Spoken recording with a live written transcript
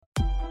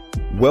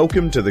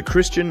Welcome to the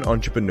Christian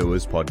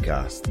Entrepreneurs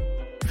Podcast,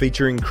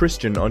 featuring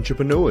Christian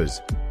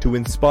entrepreneurs to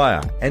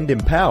inspire and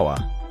empower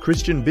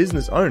Christian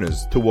business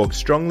owners to walk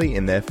strongly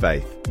in their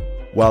faith,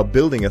 while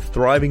building a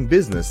thriving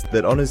business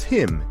that honors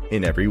Him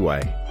in every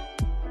way.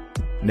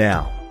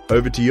 Now,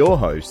 over to your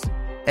host,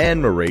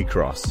 Anne-Marie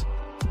Cross.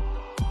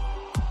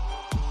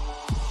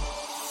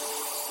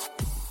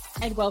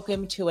 And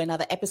welcome to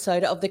another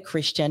episode of the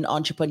Christian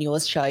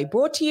Entrepreneurs Show,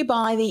 brought to you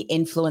by the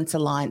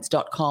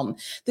InfluenceAlliance.com,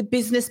 the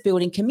business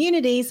building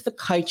communities for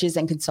coaches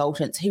and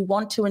consultants who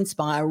want to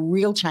inspire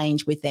real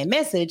change with their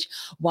message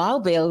while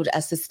build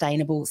a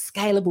sustainable,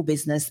 scalable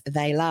business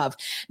they love.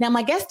 Now,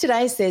 my guest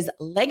today says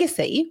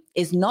legacy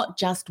is not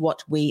just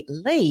what we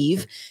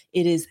leave,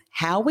 it is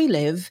how we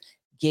live,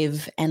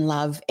 give and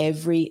love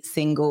every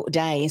single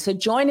day. So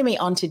joining me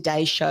on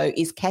today's show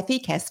is Kathy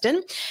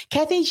Keston.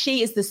 Kathy,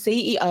 she is the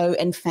CEO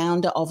and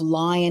founder of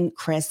Lion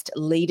Crest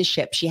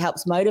Leadership. She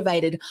helps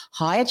motivated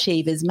high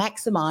achievers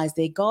maximize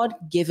their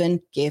God-given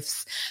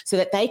gifts so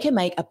that they can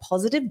make a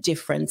positive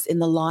difference in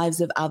the lives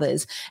of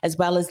others, as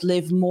well as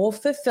live more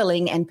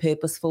fulfilling and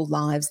purposeful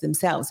lives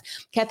themselves.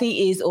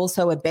 Kathy is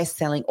also a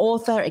best-selling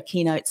author, a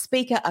keynote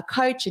speaker, a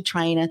coach, a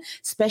trainer,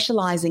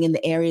 specializing in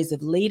the areas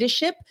of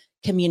leadership,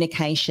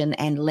 communication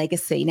and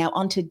legacy. Now,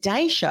 on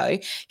today's show,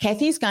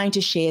 Kathy is going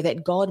to share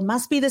that God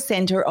must be the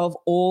center of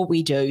all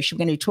we do. She's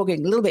going to be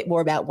talking a little bit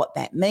more about what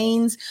that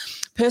means.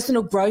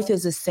 Personal growth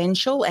is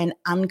essential and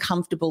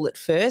uncomfortable at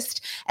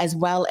first, as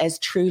well as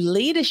true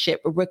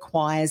leadership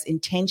requires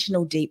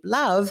intentional, deep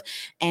love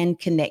and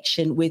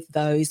connection with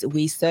those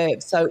we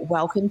serve. So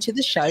welcome to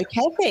the show,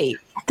 Kathy.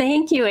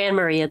 Thank you,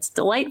 Anne-Marie. It's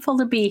delightful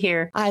to be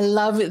here. I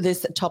love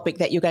this topic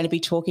that you're going to be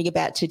talking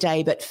about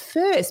today. But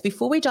first,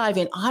 before we dive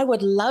in, I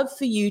would love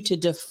for you to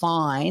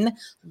define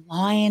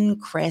Lion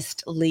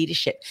Crest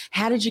Leadership.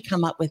 How did you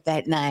come up with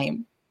that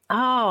name?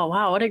 Oh,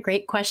 wow. What a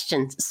great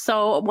question.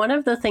 So one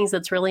of the things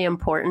that's really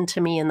important to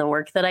me in the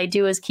work that I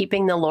do is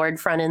keeping the Lord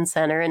front and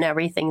center in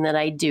everything that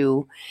I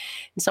do.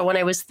 And so when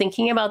I was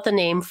thinking about the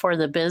name for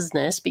the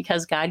business,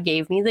 because God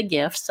gave me the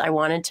gifts, I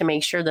wanted to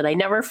make sure that I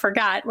never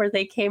forgot where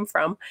they came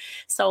from.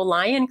 So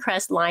Lion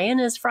Crest, lion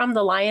is from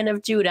the Lion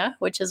of Judah,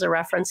 which is a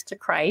reference to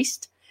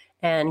Christ.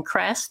 And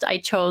crest I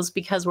chose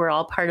because we're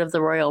all part of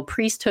the royal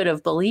priesthood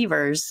of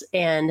believers.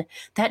 And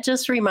that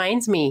just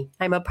reminds me,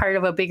 I'm a part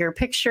of a bigger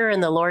picture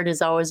and the Lord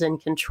is always in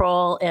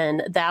control.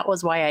 And that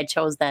was why I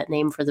chose that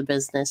name for the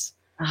business.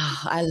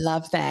 Oh, I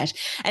love that.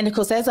 And of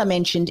course, as I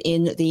mentioned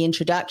in the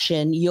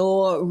introduction,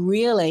 you're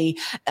really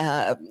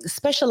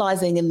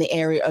specializing in the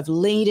area of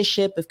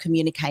leadership, of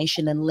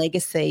communication and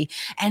legacy.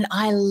 And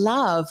I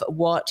love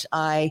what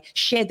I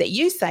shared that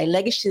you say,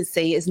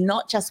 legacy is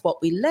not just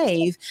what we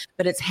leave,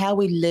 but it's how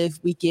we live,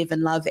 we give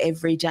and love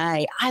every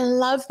day. I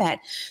love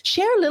that.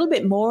 Share a little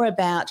bit more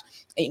about,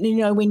 you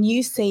know, when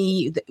you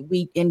see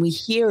we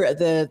hear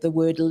the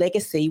word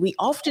legacy, we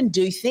often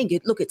do think,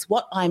 look, it's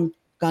what I'm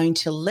going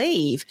to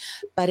leave,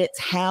 but it's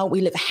how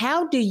we live.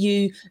 How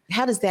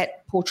does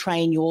that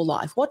portray in your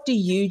life? What do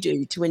you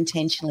do to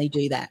intentionally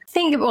do that?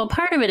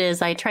 Part of it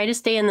is I try to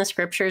stay in the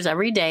scriptures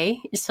every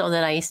day so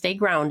that I stay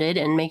grounded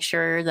and make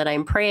sure that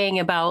I'm praying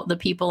about the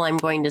people I'm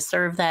going to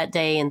serve that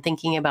day and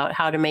thinking about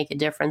how to make a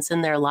difference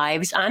in their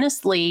lives.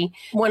 Honestly,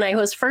 when I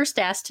was first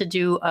asked to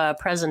do a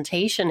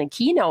presentation, a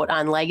keynote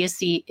on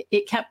legacy,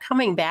 it kept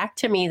coming back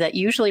to me that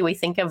usually we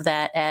think of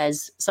that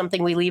as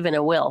something we leave in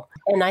a will.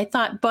 And I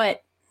thought,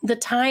 but the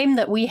time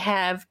that we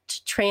have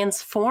to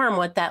transform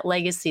what that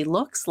legacy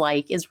looks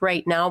like is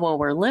right now while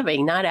we're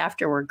living, not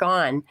after we're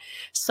gone.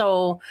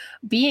 So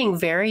being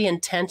very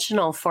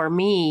intentional for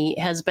me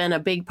has been a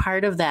big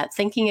part of that,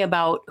 thinking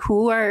about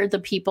who are the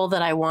people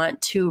that I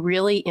want to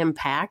really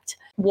impact.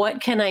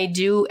 What can I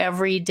do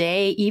every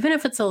day, even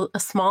if it's a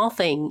small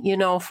thing? You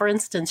know, for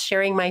instance,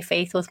 sharing my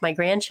faith with my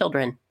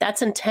grandchildren.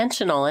 That's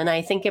intentional. And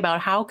I think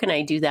about how can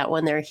I do that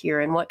when they're here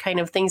and what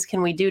kind of things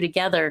can we do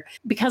together?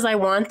 Because I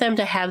want them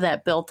to have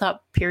that built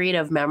up period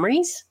of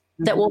memories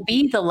that will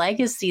be the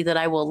legacy that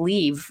I will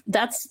leave.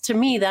 To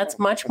me, that's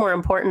much more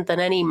important than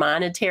any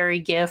monetary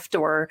gift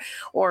or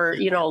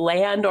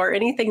land or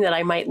anything that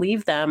I might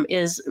leave them,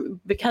 is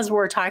because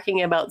we're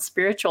talking about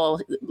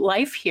spiritual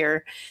life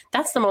here.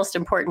 That's the most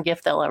important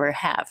gift they'll ever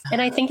have.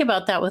 And I think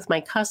about that with my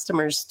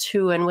customers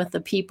too, and with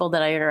the people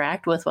that I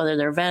interact with, whether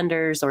they're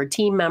vendors or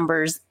team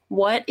members.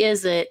 What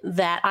is it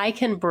that I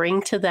can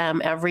bring to them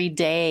every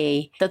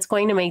day that's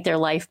going to make their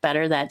life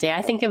better that day?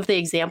 I think of the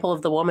example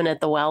of the woman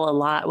at the well a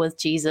lot with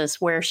Jesus,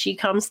 where she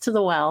comes to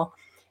the well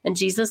and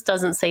Jesus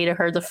doesn't say to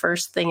her the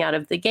first thing out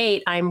of the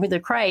gate, I'm the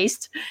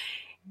Christ.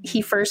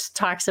 He first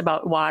talks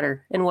about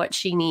water and what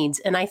she needs.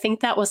 And I think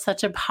that was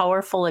such a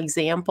powerful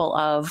example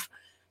of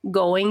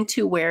going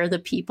to where the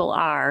people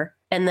are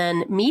and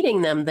then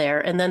meeting them there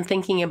and then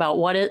thinking about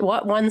what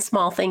one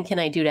small thing can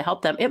I do to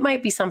help them? It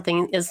might be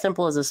something as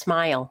simple as a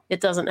smile. It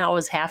doesn't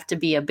always have to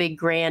be a big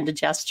grand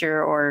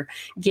gesture or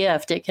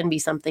gift. It can be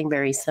something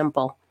very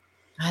simple.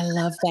 I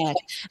love that.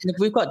 And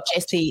we've got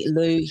Jessie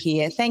Lou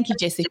here. Thank you,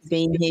 Jessie, for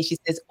being here. She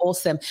says,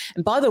 awesome.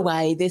 And by the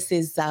way, this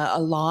is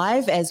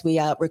live as we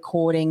are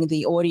recording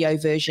the audio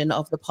version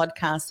of the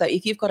podcast. So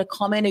if you've got a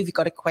comment, if you've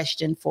got a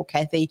question for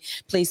Kathy,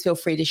 please feel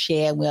free to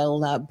share.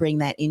 We'll bring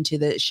that into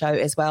the show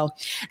as well.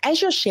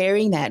 As you're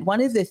sharing that,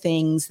 one of the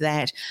things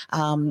that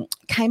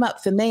came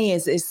up for me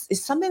is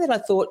something that I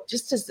thought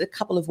just as a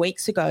couple of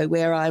weeks ago,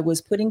 where I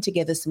was putting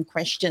together some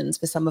questions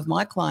for some of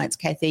my clients,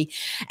 Kathy,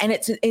 and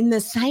it's in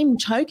the same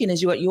token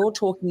as what you're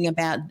talking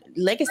about.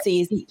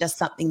 Legacy isn't just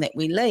something that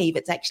we leave.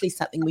 It's actually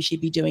something we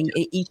should be doing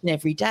each and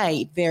every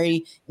day,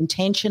 very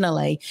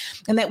intentionally.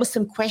 And that was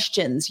some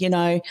questions,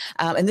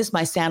 and this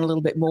may sound a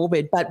little bit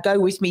morbid, but go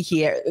with me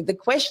here. The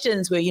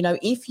questions were,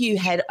 if you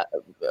had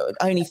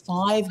only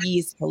 5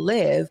 years to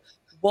live,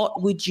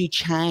 what would you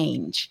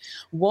change?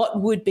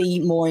 What would be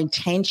more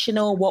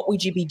intentional? What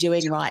would you be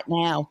doing right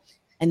now?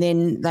 And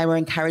then they were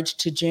encouraged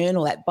to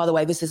journal that. By the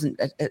way, this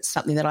isn't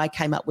something that I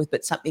came up with,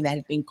 but something that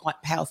had been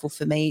quite powerful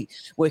for me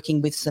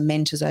working with some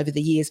mentors over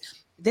the years.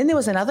 Then there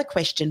was another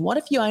question. What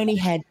if you only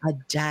had a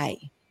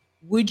day?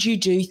 Would you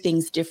do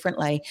things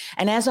differently?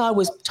 And as I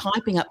was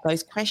typing up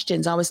those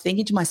questions, I was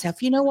thinking to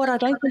myself, you know what? I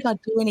don't think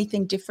I'd do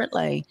anything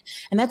differently.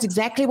 And that's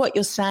exactly what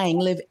you're saying.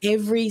 Live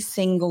every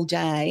single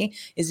day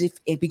as if,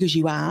 because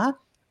you are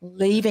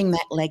leaving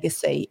that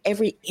legacy,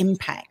 every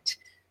impact.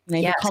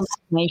 Yes. The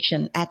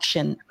consummation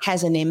action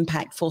has an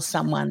impact for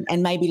someone,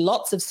 and maybe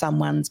lots of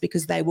someone's,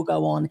 because they will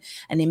go on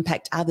and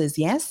impact others.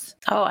 Yes.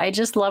 Oh, I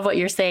just love what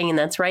you're saying. And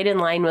that's right in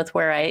line with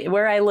where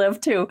I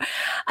live too.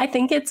 I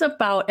think it's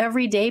about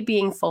every day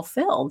being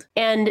fulfilled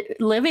and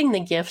living the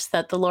gifts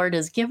that the Lord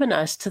has given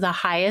us to the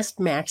highest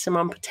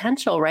maximum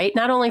potential, right?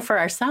 Not only for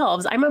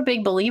ourselves. I'm a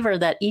big believer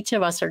that each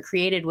of us are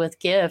created with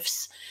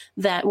gifts,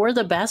 that we're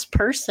the best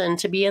person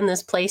to be in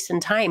this place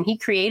and time. He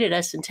created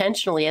us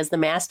intentionally as the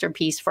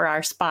masterpiece for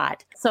our spot.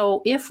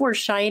 So if we're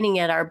shining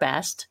at our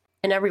best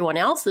and everyone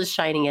else is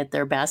shining at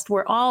their best,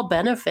 we're all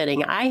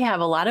benefiting. I have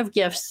a lot of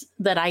gifts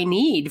that I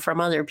need from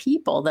other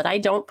people that I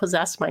don't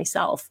possess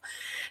myself.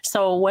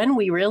 So when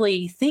we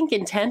really think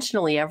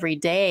intentionally every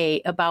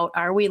day about,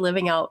 are we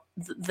living out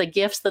the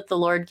gifts that the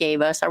Lord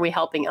gave us? Are we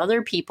helping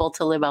other people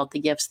to live out the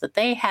gifts that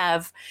they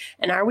have?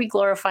 And are we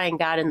glorifying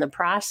God in the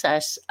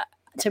process?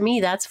 To me,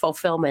 that's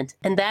fulfillment.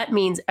 And that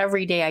means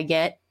every day I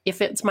get, if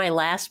it's my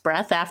last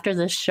breath after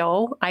this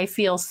show, I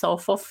feel so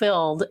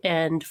fulfilled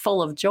and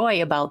full of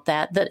joy about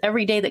that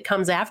every day that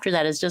comes after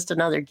that is just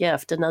another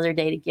gift, another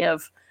day to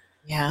give.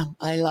 Yeah,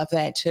 I love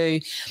that too.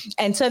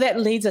 And so that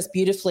leads us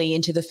beautifully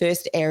into the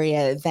first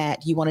area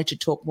that you wanted to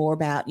talk more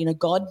about,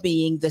 God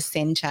being the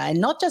center, and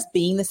not just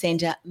being the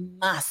center,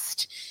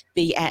 must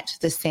be at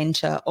the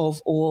center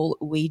of all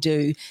we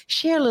do.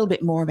 Share a little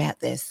bit more about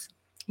this.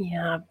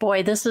 Yeah,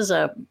 boy, this is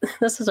a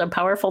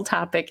powerful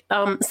topic.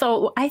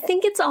 So I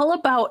think it's all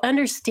about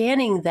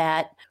understanding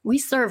that we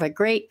serve a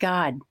great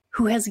God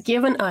who has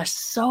given us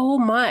so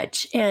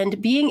much,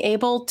 and being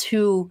able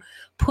to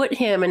put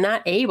him, and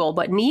not able,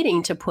 but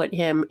needing to put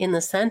him in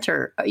the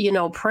center,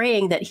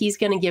 praying that he's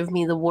going to give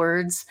me the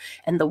words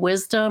and the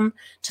wisdom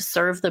to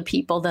serve the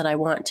people that I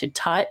want to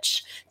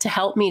touch, to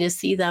help me to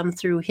see them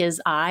through his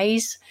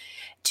eyes,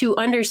 to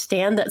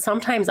understand that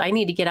sometimes I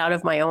need to get out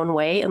of my own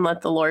way and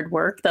let the Lord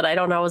work, that I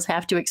don't always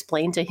have to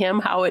explain to him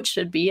how it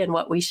should be and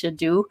what we should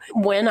do.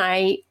 When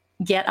I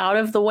get out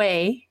of the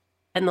way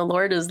and the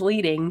Lord is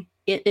leading,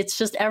 it's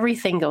just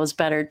everything goes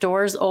better.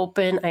 Doors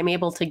open. I'm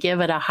able to give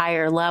at a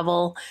higher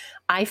level.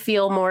 I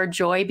feel more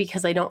joy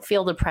because I don't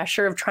feel the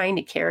pressure of trying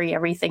to carry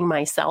everything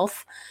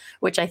myself,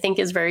 which I think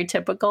is very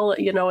typical,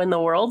 in the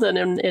world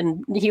and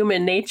in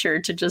human nature,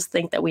 to just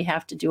think that we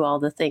have to do all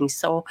the things.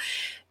 So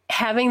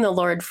having the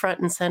Lord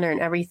front and center in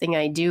everything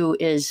I do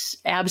is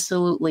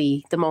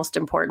absolutely the most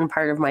important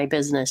part of my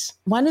business.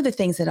 One of the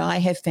things that I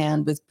have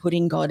found with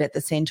putting God at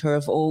the center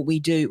of all we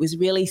do was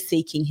really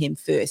seeking him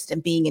first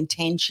and being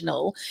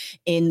intentional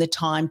in the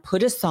time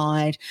put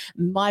aside.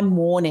 My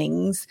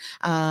mornings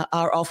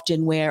are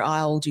often where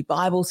I'll do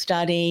Bible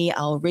study,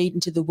 I'll read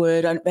into the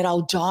word, but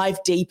I'll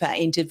dive deeper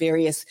into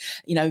various,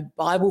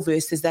 Bible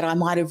verses that I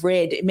might have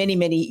read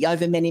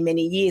over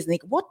many years, and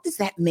think, what does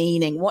that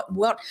mean?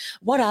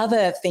 What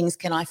other things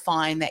can I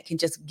find that can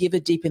just give a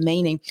deeper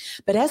meaning?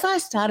 But as I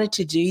started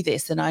to do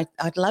this, and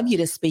I'd love you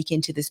to speak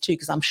into this too,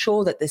 because I'm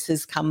sure that this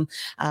has come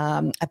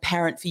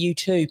apparent for you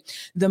too,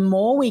 the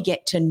more we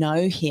get to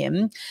know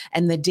him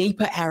and the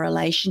deeper our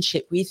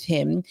relationship with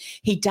him,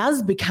 he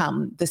does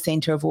become the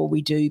center of all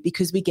we do,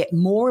 because we get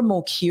more and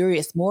more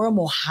curious, more and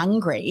more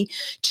hungry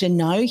to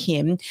know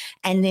him.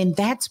 And then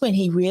that's when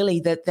he really,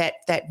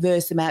 that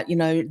verse about,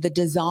 the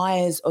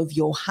desires of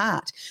your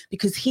heart,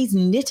 because he's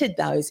knitted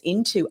those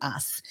into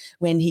us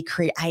when he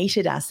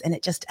created us, and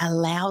it just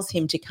allows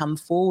him to come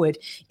forward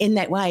in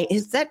that way.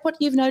 Is that what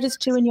you've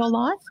noticed too in your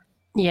life?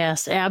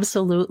 Yes,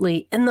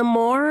 absolutely. And the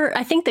more,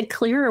 I think the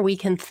clearer we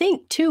can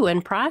think too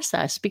and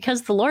process,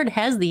 because the Lord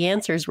has the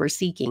answers we're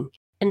seeking.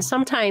 And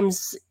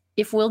sometimes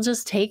if we'll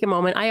just take a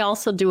moment, I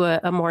also do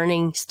a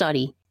morning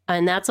study.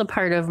 And that's a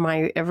part of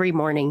my every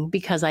morning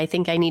because I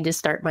think I need to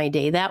start my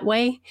day that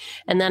way.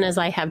 And then as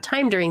I have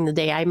time during the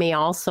day, I may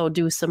also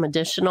do some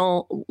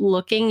additional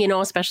looking,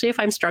 especially if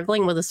I'm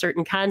struggling with a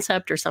certain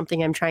concept or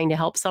something I'm trying to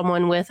help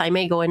someone with. I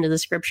may go into the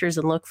scriptures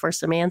and look for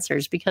some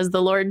answers because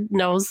the Lord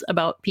knows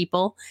about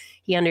people.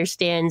 He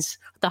understands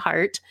the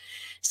heart.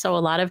 So a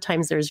lot of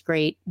times there's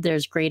great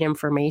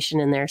information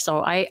in there.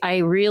 So I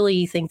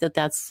really think that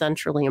that's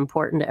centrally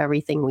important to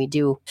everything we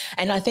do.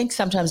 And I think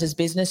sometimes as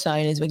business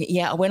owners,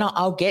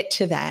 I'll get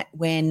to that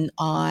when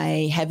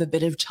I have a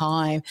bit of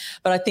time.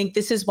 But I think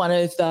this is one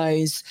of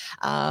those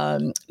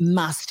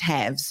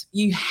must-haves.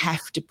 You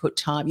have to put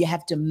time. You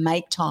have to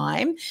make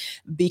time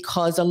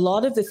because a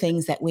lot of the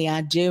things that we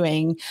are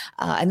doing,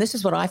 and this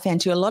is what I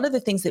found too, a lot of the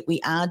things that we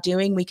are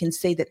doing, we can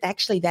see that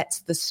actually that's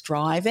the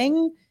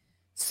striving,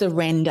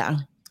 surrender.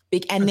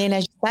 And then,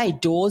 as you say,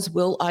 doors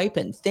will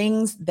open,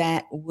 things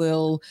that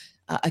will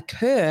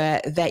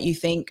occur that you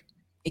think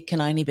it can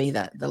only be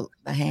the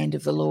hand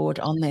of the Lord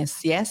on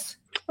this. Yes.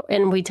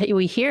 And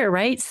we hear,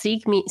 right?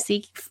 Seek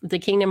the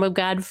kingdom of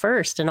God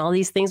first, and all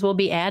these things will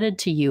be added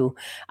to you.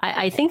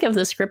 I think of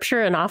the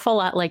scripture an awful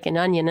lot like an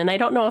onion, and I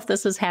don't know if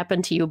this has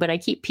happened to you, but I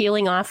keep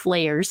peeling off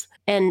layers.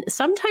 And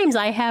sometimes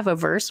I have a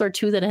verse or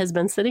two that has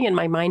been sitting in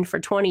my mind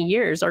for 20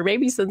 years, or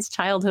maybe since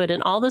childhood,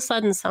 and all of a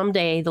sudden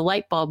someday the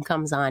light bulb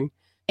comes on.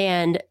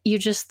 And you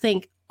just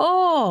think,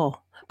 oh,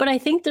 but I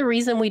think the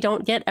reason we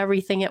don't get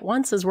everything at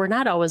once is we're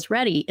not always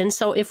ready. And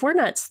so if we're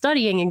not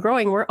studying and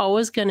growing, we're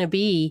always going to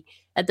be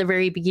at the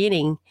very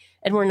beginning,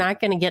 and we're not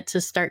going to get to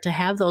start to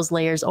have those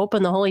layers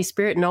open. The Holy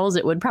Spirit knows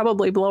it would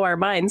probably blow our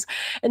minds.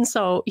 And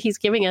so he's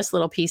giving us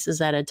little pieces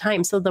at a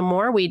time. So the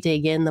more we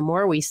dig in, the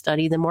more we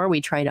study, the more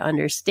we try to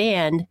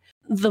understand,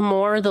 the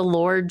more the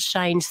Lord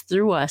shines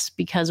through us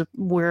because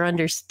we're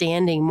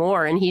understanding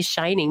more and he's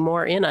shining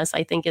more in us,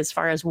 I think, as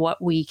far as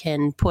what we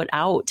can put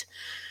out.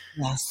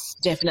 Yes,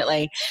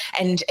 definitely.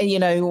 And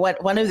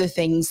one of the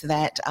things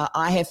that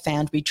I have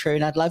found to be true,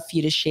 and I'd love for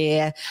you to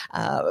share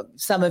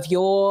some of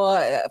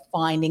your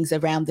findings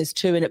around this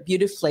too, and it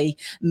beautifully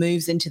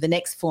moves into the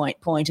next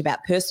point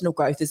about personal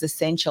growth is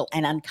essential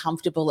and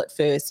uncomfortable at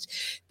first,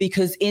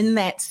 because in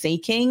that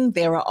seeking,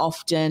 there are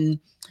often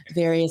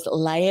various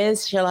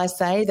layers, shall I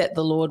say, that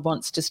the Lord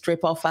wants to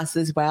strip off us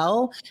as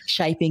well,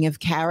 shaping of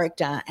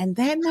character. And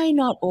that may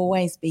not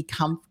always be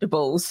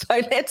comfortable. So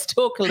let's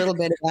talk a little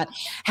bit about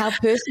how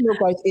personal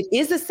growth, it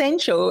is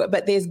essential,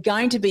 but there's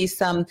going to be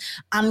some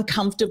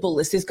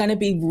uncomfortableness. There's going to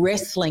be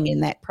wrestling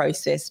in that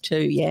process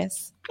too,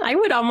 yes? I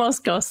would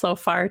almost go so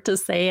far to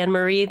say,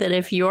 Anne-Marie, that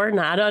if you're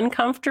not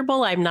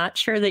uncomfortable, I'm not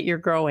sure that you're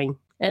growing.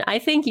 And I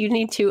think you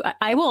need to,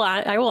 I will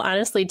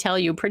honestly tell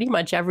you pretty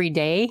much every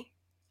day,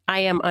 I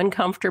am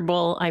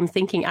uncomfortable. I'm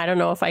thinking, I don't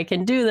know if I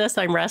can do this.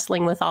 I'm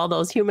wrestling with all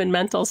those human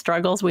mental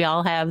struggles. We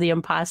all have the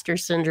imposter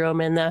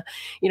syndrome and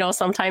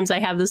sometimes I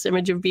have this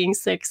image of being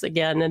 6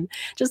 again and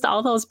just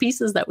all those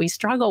pieces that we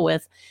struggle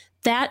with.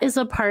 That is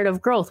a part of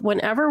growth.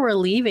 Whenever we're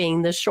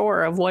leaving the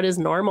shore of what is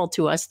normal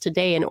to us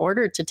today, in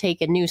order to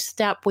take a new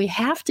step, we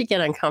have to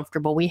get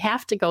uncomfortable. We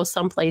have to go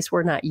someplace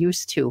we're not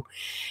used to.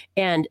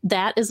 And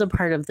that is a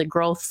part of the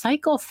growth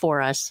cycle for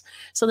us.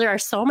 So there are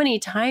so many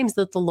times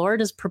that the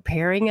Lord is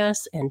preparing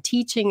us and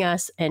teaching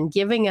us and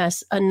giving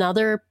us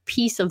another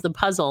piece of the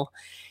puzzle.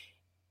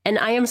 And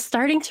I am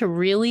starting to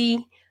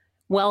really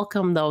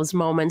welcome those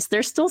moments.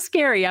 They're still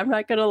scary. I'm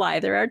not going to lie.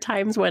 There are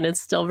times when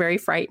it's still very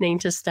frightening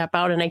to step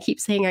out. And I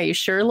keep saying, are you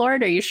sure,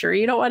 Lord? Are you sure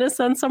you don't want to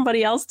send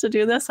somebody else to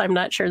do this? I'm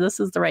not sure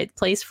this is the right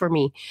place for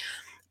me.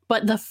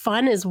 But the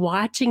fun is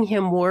watching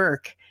him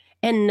work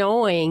and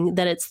knowing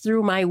that it's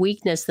through my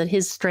weakness that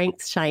his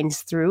strength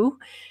shines through.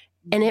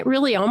 And it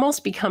really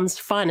almost becomes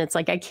fun. It's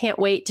like, I can't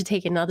wait to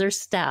take another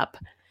step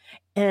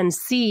and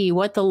see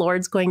what the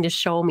Lord's going to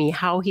show me,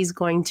 how he's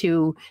going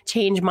to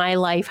change my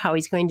life, how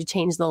he's going to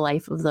change the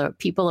life of the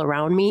people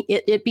around me.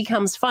 It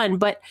becomes fun,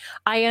 but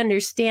I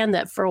understand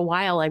that for a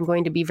while I'm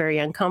going to be very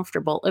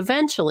uncomfortable.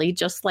 Eventually,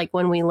 just like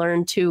when we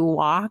learn to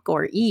walk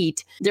or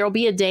eat, there'll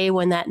be a day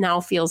when that now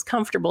feels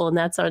comfortable and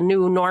that's a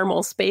new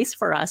normal space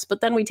for us.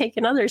 But then we take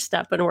another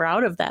step and we're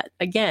out of that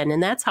again.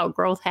 And that's how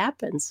growth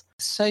happens.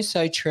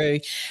 So true.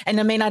 And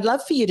I mean, I'd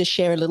love for you to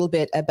share a little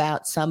bit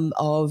about some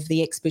of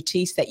the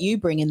expertise that you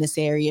bring in this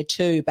area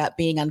too, about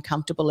being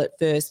uncomfortable at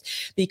first,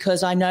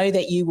 because I know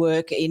that you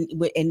work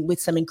with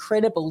some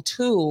incredible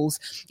tools.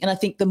 And I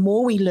think the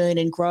more we learn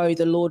and grow,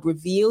 the Lord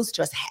reveals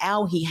to us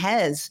how he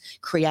has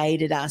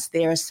created us.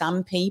 There are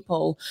some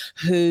people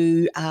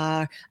who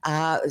are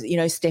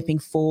stepping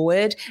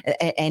forward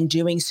and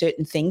doing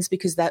certain things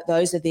because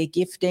those are their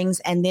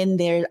giftings. And then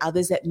there are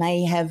others that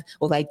may have,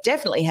 well, they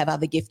definitely have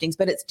other giftings,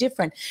 but it's different.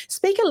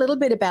 Speak a little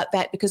bit about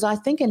that, because I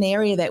think an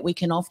area that we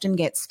can often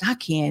get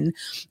stuck in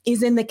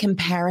is in the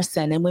comparison.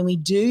 And when we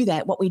do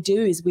that, what we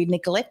do is we're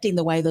neglecting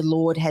the way the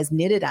Lord has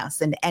knitted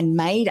us and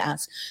made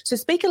us. So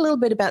speak a little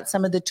bit about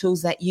some of the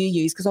tools that you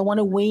use, because I want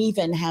to weave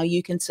in how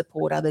you can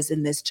support others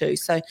in this too.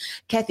 So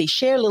Kathy,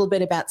 share a little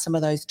bit about some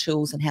of those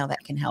tools and how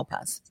that can help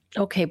us.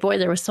 Okay, boy,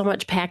 there was so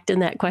much packed in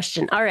that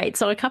question. All right,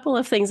 so a couple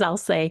of things I'll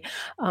say.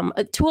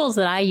 Tools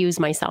that I use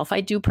myself. I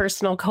do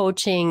personal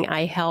coaching.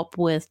 I help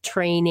with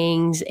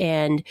trainings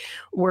and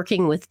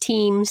working with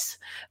teams.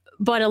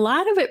 But a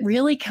lot of it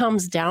really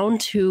comes down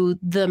to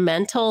the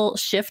mental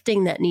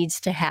shifting that needs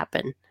to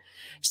happen.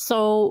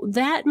 So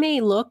that may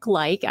look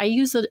like I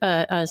use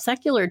a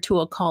secular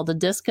tool called the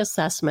DISC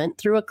assessment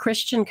through a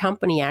Christian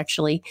company,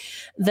 actually,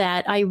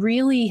 that I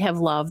really have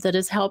loved, that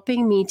is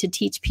helping me to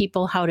teach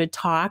people how to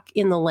talk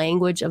in the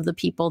language of the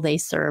people they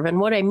serve. And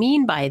what I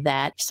mean by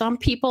that, some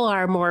people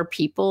are more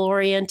people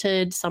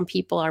oriented, some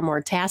people are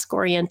more task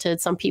oriented,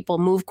 some people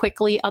move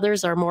quickly,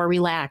 others are more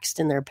relaxed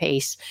in their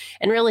pace.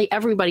 And really,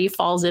 everybody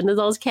falls into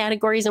those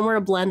categories, and we're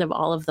a blend of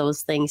all of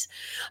those things.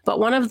 But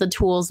one of the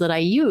tools that I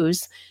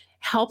use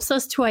helps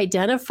us to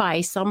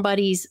identify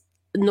somebody's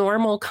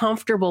normal,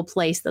 comfortable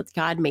place that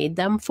God made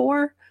them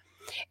for.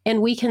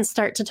 And we can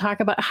start to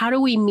talk about, how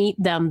do we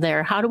meet them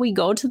there? How do we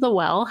go to the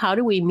well? How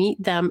do we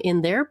meet them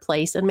in their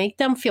place and make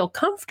them feel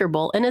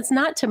comfortable? And it's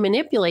not to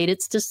manipulate,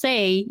 it's to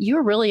say,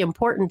 you're really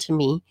important to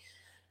me.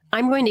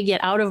 I'm going to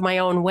get out of my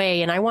own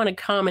way and I want to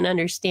come and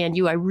understand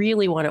you. I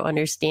really want to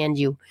understand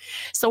you.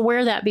 So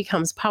where that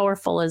becomes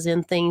powerful is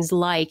in things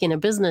like in a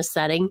business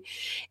setting.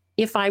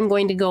 If I'm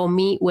going to go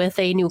meet with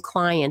a new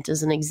client,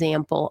 as an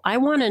example, I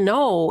want to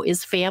know,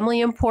 is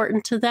family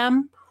important to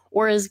them,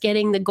 or is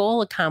getting the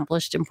goal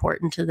accomplished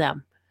important to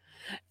them?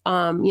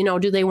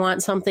 Do they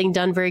want something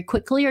done very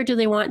quickly, or do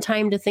they want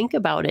time to think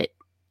about it?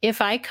 If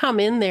I come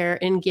in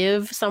there and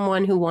give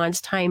someone who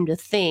wants time to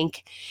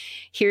think,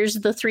 here's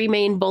the 3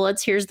 main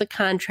bullets, here's the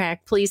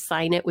contract, please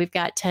sign it, we've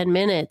got 10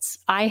 minutes,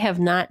 I have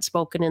not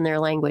spoken in their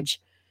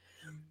language.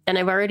 And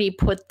I've already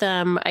put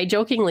them, I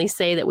jokingly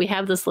say that we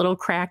have this little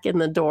crack in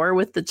the door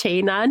with the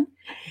chain on.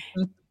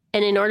 Mm-hmm.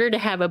 And in order to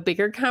have a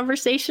bigger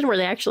conversation where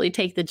they actually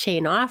take the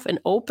chain off and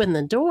open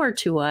the door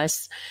to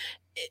us,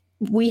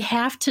 we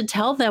have to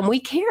tell them we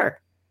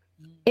care.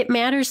 It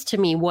matters to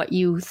me what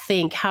you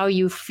think, how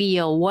you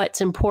feel,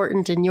 what's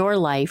important in your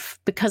life,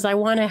 because I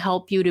want to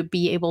help you to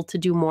be able to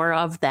do more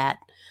of that.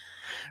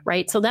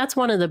 Right. So that's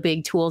one of the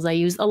big tools I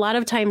use. A lot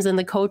of times in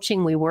the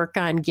coaching, we work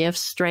on gifts,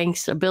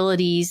 strengths,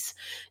 abilities,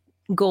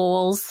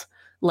 goals,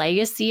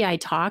 legacy. I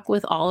talk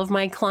with all of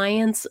my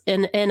clients.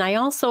 And I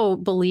also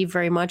believe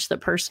very much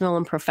that personal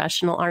and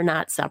professional are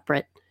not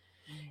separate.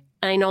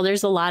 And I know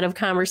there's a lot of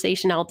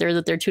conversation out there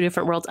that they're two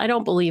different worlds. I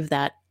don't believe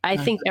that. I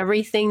think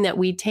everything that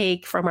we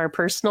take from our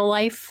personal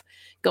life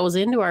goes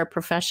into our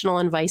professional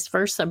and vice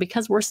versa,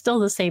 because we're still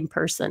the same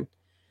person.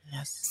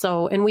 Yes.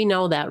 So, and we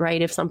know that,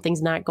 right? If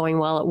something's not going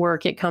well at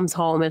work, it comes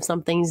home. If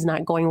something's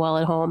not going well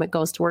at home, it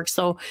goes to work.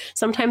 So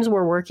sometimes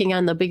we're working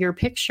on the bigger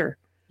picture.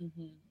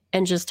 Mm-hmm.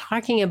 And just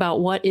talking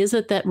about, what is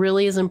it that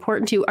really is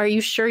important to you? Are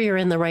you sure you're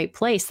in the right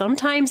place?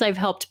 Sometimes I've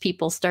helped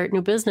people start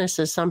new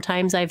businesses.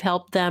 Sometimes I've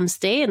helped them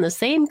stay in the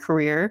same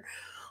career,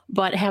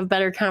 but have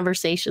better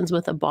conversations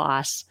with a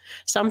boss.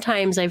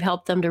 Sometimes I've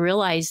helped them to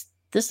realize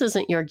this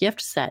isn't your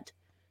gift set.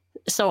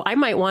 So I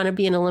might want to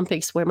be an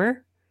Olympic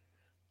swimmer,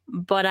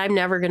 but I'm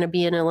never going to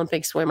be an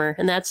Olympic swimmer.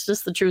 And that's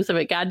just the truth of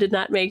it. God did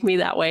not make me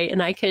that way.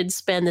 And I could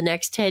spend the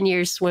next 10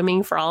 years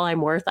swimming for all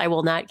I'm worth. I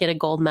will not get a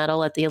gold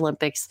medal at the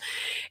Olympics.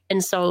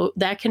 And so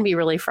that can be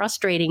really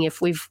frustrating if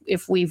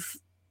we've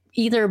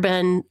either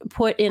been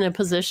put in a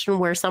position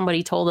where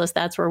somebody told us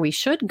that's where we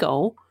should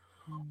go,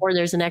 or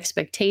there's an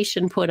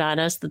expectation put on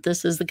us that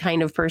this is the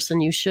kind of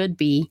person you should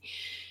be.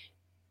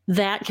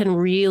 That can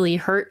really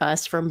hurt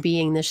us from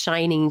being the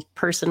shining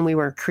person we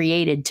were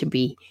created to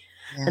be.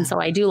 Yeah. And so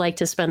I do like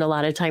to spend a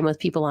lot of time with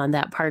people on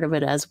that part of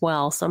it as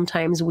well.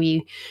 Sometimes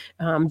we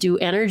do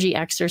energy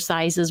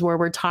exercises where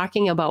we're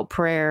talking about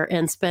prayer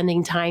and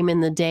spending time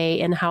in the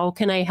day, and how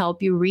can I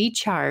help you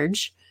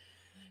recharge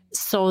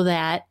so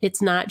that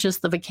it's not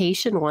just the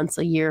vacation once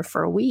a year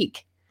for a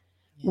week.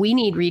 Yeah. We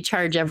need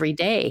recharge every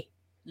day.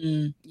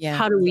 Yeah.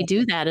 How do we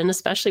do that? And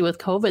especially with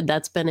COVID,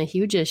 that's been a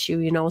huge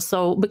issue,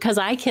 so because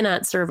I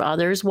cannot serve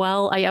others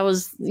well, I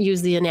always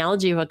use the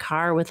analogy of a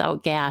car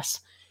without gas.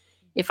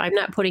 If I'm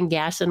not putting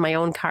gas in my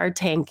own car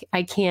tank,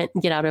 I can't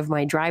get out of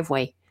my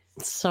driveway.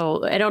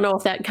 So I don't know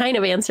if that kind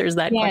of answers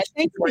that question.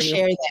 Thanks for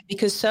sharing that,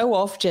 because so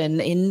often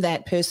in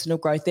that personal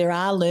growth, there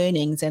are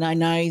learnings. And I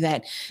know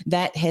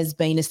that has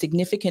been a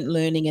significant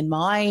learning in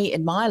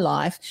my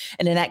life.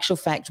 And in actual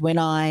fact, when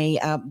I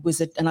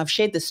and I've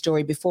shared this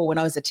story before, when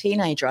I was a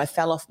teenager, I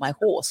fell off my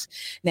horse.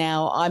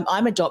 Now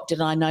I'm adopted,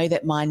 and I know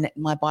that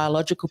my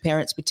biological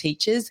parents were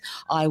teachers.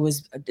 I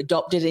was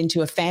adopted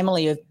into a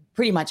family of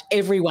pretty much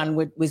everyone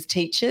was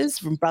teachers,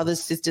 from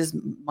brothers, sisters.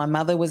 My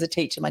mother was a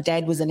teacher. My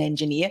dad was an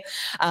engineer.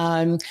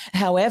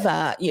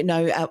 However,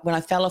 when I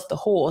fell off the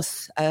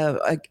horse,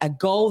 a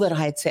goal that I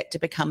had set to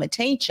become a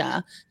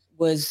teacher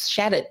was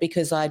shattered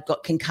because I'd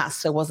got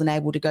concussed, so wasn't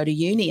able to go to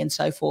uni and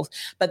so forth.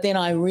 But then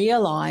I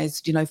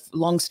realized,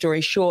 long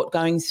story short,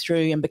 going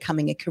through and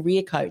becoming a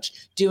career coach,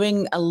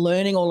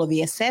 learning all of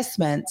the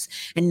assessments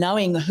and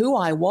knowing who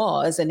I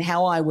was and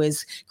how I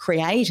was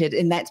created,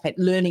 and that's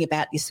learning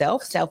about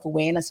yourself,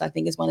 self-awareness, I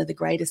think is one of the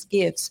greatest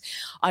gifts.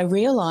 I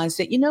realized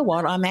that,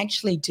 I'm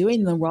actually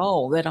doing the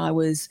role that I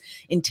was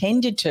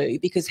intended to,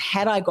 because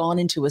had I gone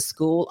into a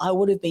school, I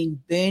would have been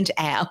burnt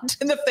out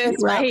in the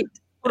first month.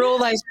 For all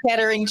those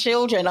chattering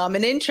children. I'm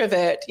an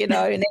introvert, an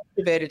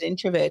extroverted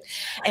introvert.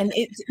 And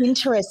it's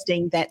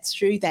interesting that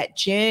through that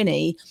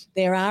journey,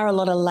 there are a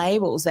lot of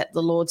labels that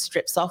the Lord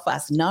strips off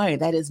us. No,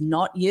 that is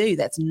not you.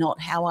 That's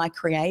not how I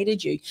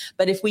created you.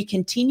 But if we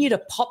continue to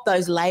pop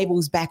those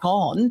labels back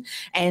on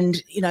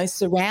and,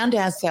 surround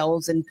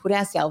ourselves and put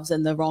ourselves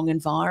in the wrong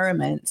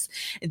environments,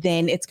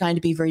 then it's going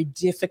to be very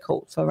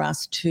difficult for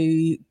us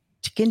to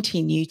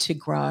continue to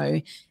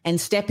grow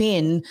and step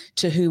in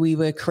to who we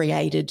were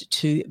created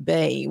to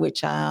be,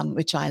 which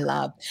I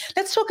love.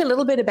 Let's talk a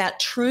little bit about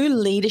true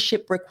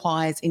leadership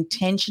requires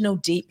intentional,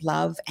 deep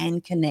love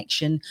and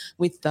connection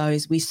with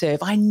those we serve.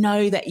 I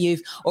know that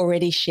you've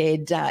already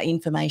shared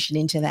information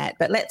into that,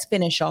 but let's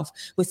finish off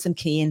with some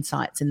key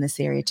insights in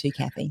this area too,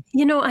 Kathy.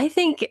 I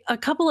think a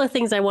couple of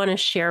things I want to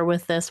share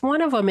with this.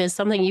 One of them is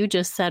something you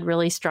just said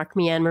really struck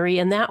me, Anne-Marie,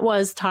 and that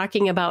was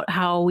talking about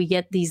how we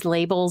get these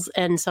labels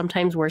and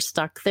sometimes we're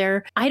stuck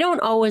there. I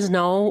don't always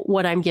know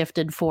what I'm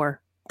gifted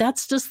for.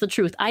 That's just the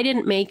truth. I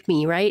didn't make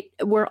me, right?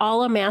 We're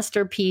all a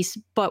masterpiece,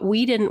 but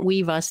we didn't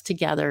weave us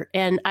together.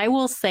 And I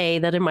will say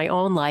that in my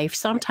own life,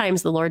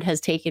 sometimes the Lord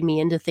has taken me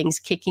into things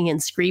kicking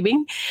and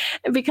screaming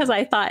because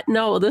I thought,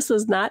 no, this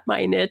is not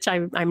my niche.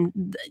 I'm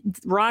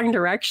wrong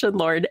direction,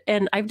 Lord.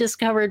 And I've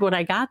discovered when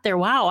I got there,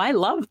 wow, I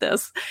love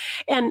this.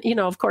 And,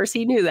 of course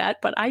he knew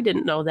that, but I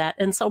didn't know that.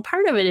 And so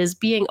part of it is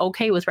being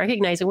okay with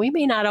recognizing we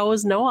may not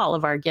always know all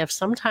of our gifts.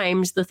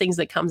 Sometimes the things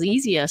that comes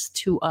easiest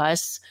to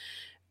us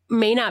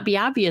may not be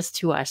obvious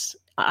to us.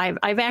 I've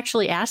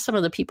actually asked some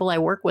of the people I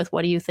work with,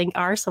 what do you think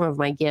are some of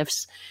my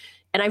gifts?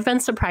 And I've been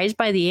surprised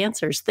by the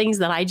answers. Things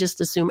that I just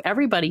assume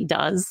everybody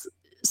does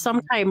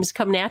sometimes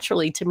come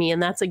naturally to me.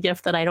 And that's a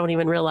gift that I don't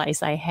even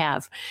realize I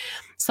have.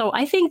 So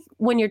I think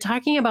when you're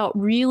talking about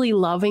really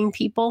loving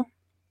people,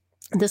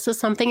 this is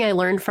something I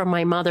learned from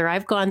my mother.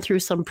 I've gone through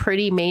some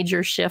pretty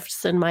major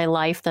shifts in my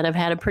life that have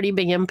had a pretty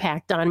big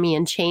impact on me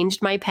and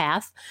changed my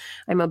path.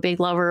 I'm a big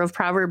lover of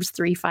Proverbs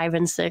 3, 5,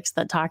 and 6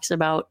 that talks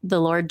about the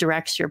Lord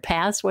directs your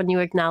paths when you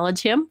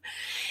acknowledge him.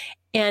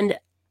 And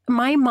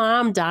my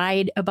mom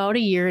died about a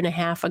year and a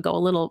half ago, a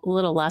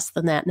little less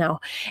than that now.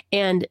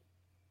 And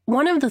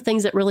one of the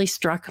things that really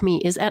struck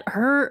me is at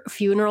her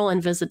funeral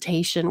and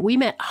visitation, we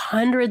met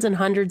hundreds and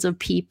hundreds of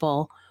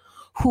people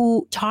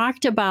who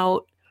talked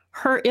about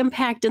her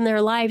impact in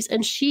their lives.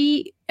 And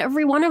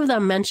every one of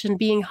them mentioned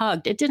being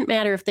hugged. It didn't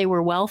matter if they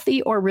were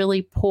wealthy or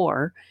really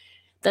poor,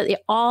 that they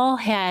all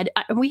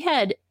we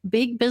had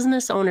big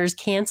business owners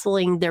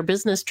canceling their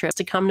business trips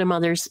to come to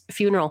Mother's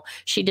funeral.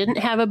 She didn't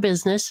have a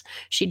business.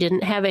 She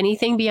didn't have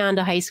anything beyond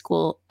a high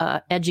school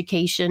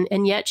education.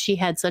 And yet she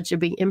had such a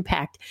big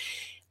impact.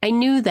 I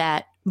knew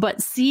that,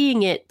 but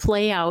seeing it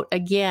play out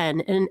again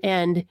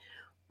and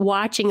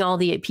watching all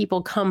the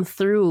people come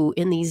through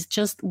in these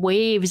just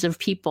waves of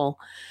people,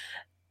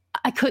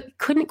 I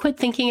couldn't quit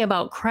thinking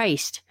about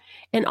Christ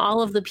and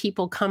all of the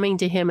people coming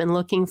to him and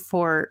looking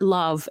for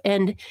love.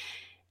 And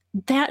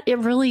that it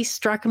really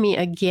struck me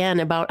again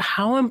about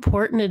how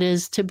important it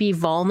is to be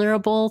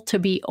vulnerable, to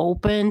be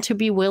open, to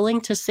be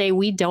willing to say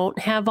we don't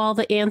have all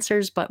the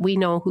answers, but we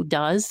know who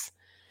does.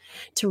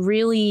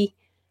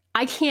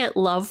 I can't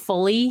love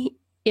fully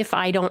if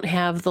I don't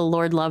have the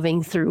Lord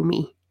loving through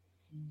me.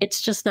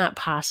 It's just not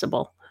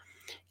possible.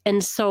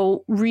 And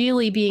so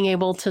really being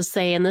able to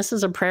say, and this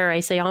is a prayer I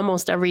say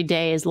almost every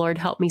day, is Lord,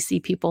 help me see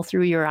people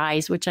through your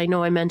eyes, which I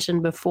know I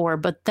mentioned before,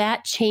 but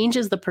that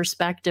changes the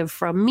perspective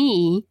from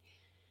me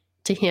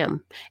to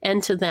him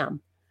and to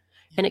them.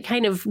 And it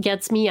kind of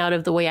gets me out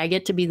of the way. I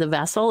get to be the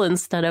vessel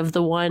instead of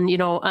the one,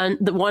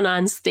 the one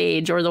on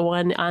stage or the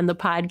one on the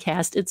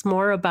podcast. It's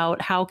more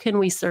about how can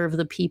we serve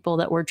the people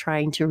that we're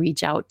trying to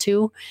reach out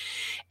to.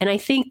 And I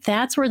think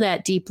that's where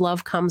that deep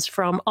love comes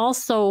from.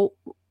 Also,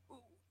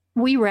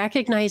 we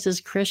recognize as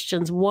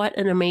Christians what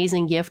an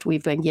amazing gift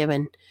we've been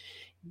given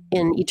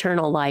in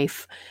eternal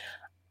life.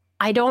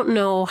 I don't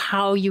know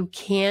how you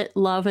can't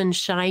love and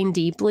shine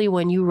deeply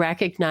when you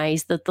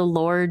recognize that the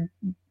Lord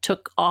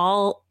took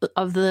all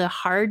of the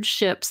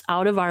hardships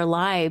out of our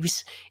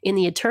lives in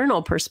the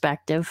eternal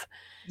perspective.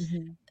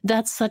 Mm-hmm.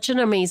 That's such an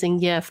amazing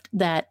gift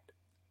that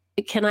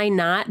can I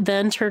not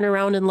then turn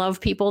around and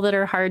love people that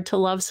are hard to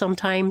love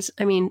sometimes?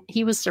 I mean,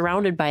 he was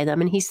surrounded by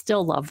them and he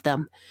still loved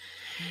them.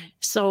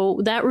 So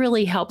that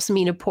really helps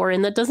me to pour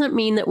in. That doesn't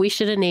mean that we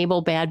should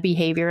enable bad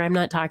behavior. I'm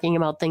not talking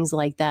about things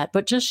like that,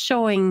 but just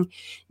showing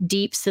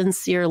deep,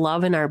 sincere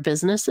love in our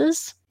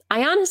businesses.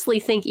 I honestly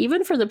think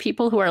even for the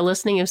people who are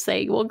listening who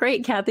say, well,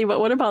 great, Kathy, but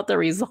what about the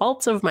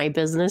results of my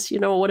business?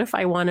 What if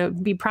I want to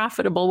be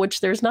profitable,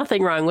 which there's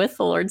nothing wrong with.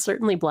 The Lord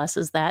certainly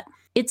blesses that.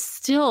 it's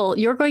still,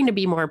 you're going to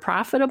be more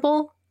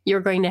profitable. You're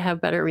going to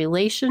have better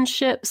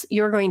relationships.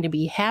 You're going to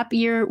be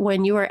happier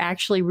when you are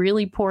actually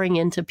really pouring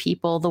into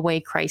people the way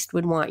Christ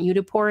would want you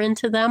to pour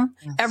into them.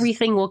 Yes.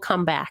 Everything will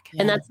come back.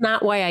 Yeah. And that's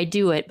not why I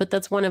do it, but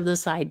that's one of the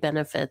side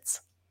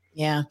benefits.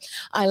 Yeah,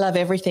 I love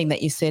everything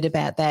that you said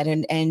about that.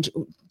 And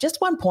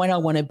just one point I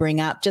want to bring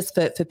up just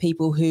for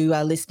people who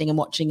are listening and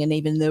watching and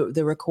even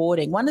the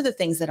recording. One of the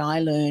things that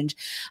I learned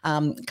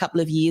a couple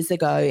of years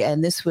ago,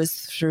 and this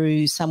was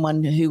through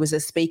someone who was a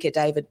speaker,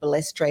 David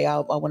Balestri.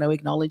 I want to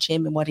acknowledge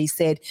him and what he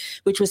said,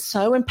 which was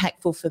so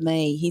impactful for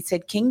me. He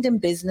said, kingdom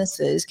business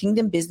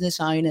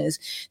owners,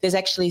 there's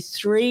actually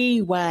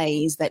 3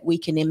 ways that we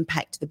can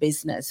impact the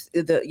business,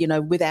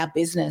 with our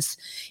business,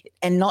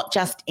 and not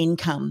just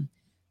income,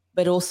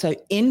 but also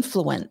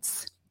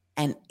influence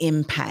and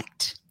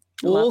impact.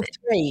 All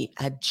 3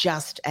 are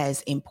just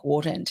as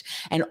important.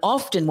 And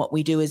often what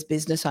we do as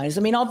business owners,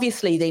 I mean,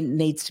 obviously there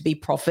needs to be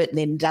profit and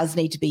there does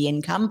need to be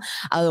income.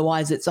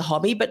 Otherwise it's a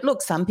hobby. But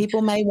look, some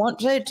people may want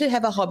to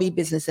have a hobby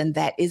business, and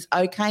that is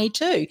okay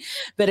too.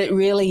 But it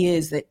really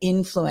is the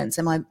influence.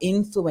 Am I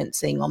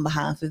influencing on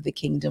behalf of the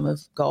kingdom of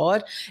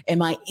God?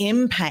 Am I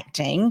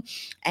impacting?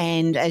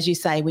 And as you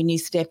say, when you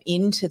step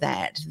into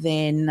that,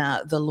 then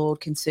the Lord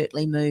can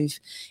certainly move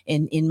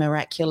in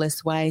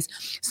miraculous ways.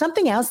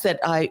 Something else that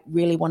I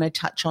really want to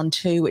touch on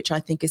too, which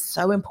I think is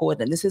so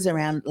important. This is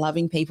around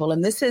loving people.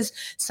 And this is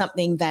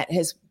something that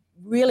has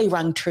really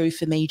rung true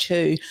for me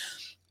too.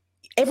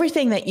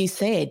 Everything that you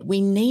said,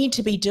 we need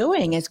to be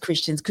doing as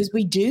Christians, because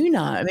we do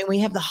know, I mean, we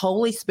have the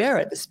Holy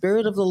Spirit, the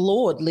Spirit of the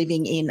Lord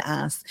living in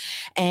us.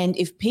 And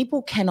if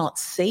people cannot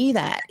see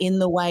that in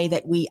the way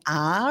that we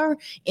are,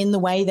 in the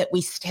way that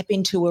we step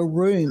into a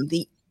room,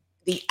 the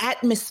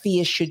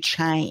atmosphere should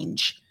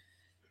change.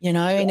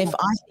 And if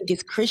I think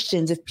as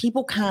Christians, if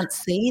people can't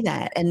see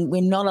that and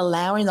we're not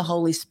allowing the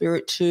Holy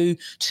Spirit to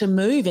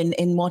move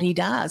in what he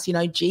does,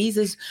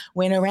 Jesus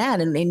went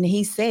around and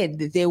he said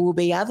that there will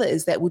be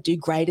others that will do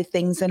greater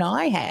things than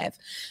I have.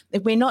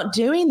 If we're not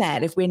doing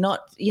that, if we're not,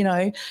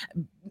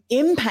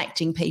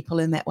 impacting people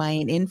in that way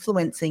and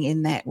influencing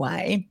in that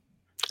way.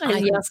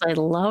 And yes, I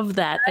love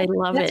that. I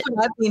love it. That's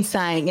what I've been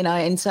saying,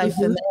 and so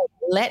for me,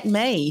 let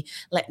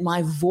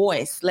my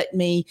voice,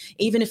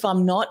 even if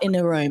I'm not in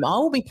a room, I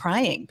will be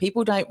praying.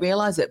 People don't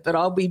realize it, but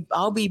I'll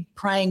be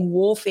praying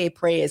warfare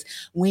prayers.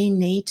 We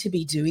need to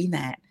be doing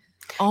that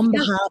on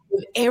behalf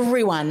of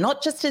everyone,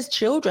 not just as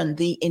children,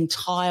 the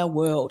entire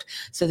world,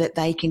 so that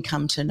they can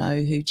come to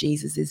know who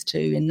Jesus is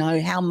too and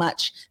know how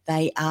much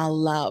they are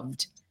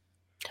loved.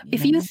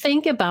 If you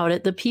think about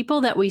it, the people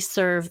that we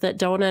serve that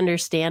don't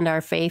understand our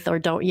faith or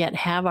don't yet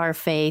have our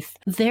faith,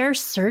 they're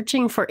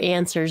searching for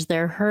answers.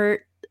 They're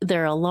hurt.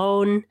 They're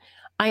alone.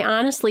 I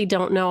honestly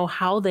don't know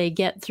how they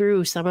get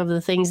through some of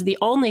the things. The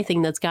only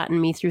thing that's gotten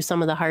me through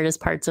some of the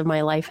hardest parts of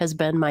my life has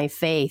been my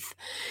faith.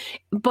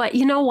 But,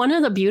 one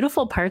of the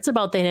beautiful parts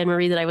about that,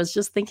 Anne-Marie, that I was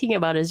just thinking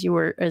about as you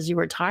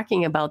were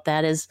talking about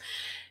that is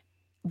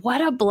what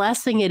a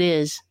blessing it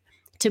is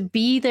to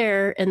be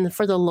there and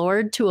for the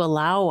Lord to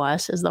allow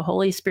us, as the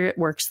Holy Spirit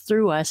works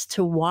through us,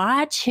 to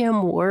watch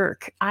him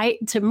work.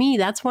 To me,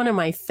 that's one of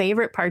my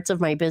favorite parts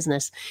of my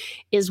business,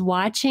 is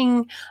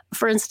watching,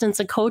 for instance,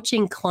 a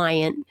coaching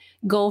client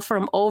go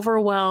from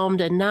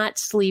overwhelmed and not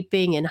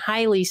sleeping and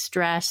highly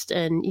stressed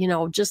and,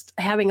 just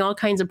having all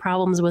kinds of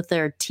problems with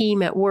their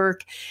team at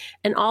work.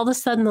 And all of a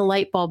sudden the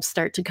light bulbs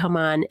start to come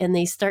on and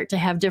they start to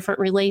have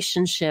different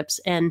relationships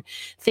and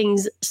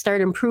things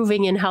start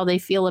improving in how they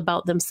feel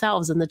about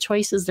themselves and the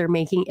choices they're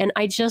making. And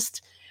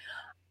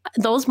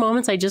those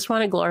moments, I just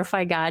want to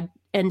glorify God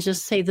and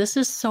just say, this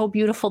is so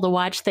beautiful to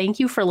watch.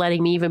 Thank you for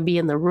letting me even be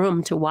in the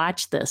room to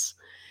watch this.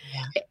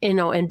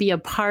 And be a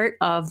part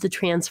of the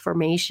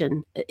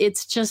transformation.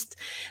 It's just,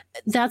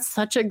 that's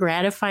such a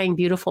gratifying,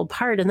 beautiful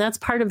part. And that's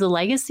part of the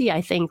legacy, I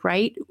think,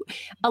 right?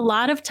 A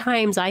lot of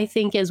times I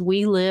think as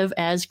we live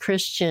as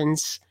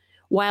Christians,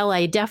 while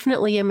I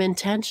definitely am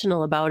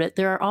intentional about it,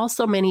 there are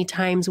also many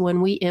times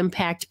when we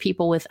impact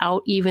people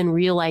without even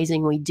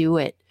realizing we do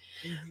it.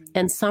 Mm-hmm.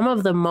 And some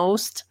of the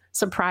most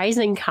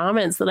surprising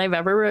comments that I've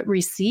ever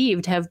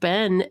received have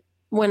been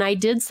when I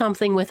did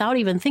something without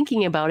even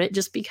thinking about it,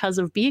 just because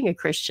of being a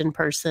Christian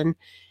person.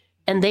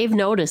 And they've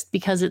noticed,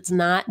 because it's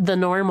not the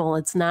normal.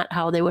 It's not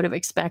how they would have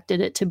expected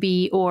it to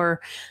be,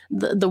 or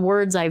the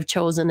words I've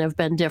chosen have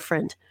been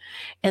different.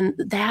 And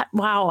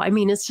wow, I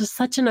mean, it's just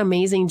such an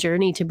amazing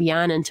journey to be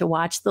on and to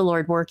watch the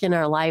Lord work in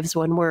our lives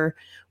when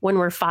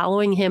we're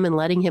following him and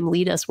letting him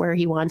lead us where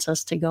he wants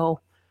us to go.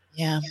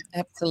 Yeah,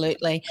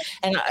 absolutely.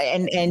 And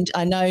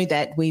I know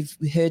that we've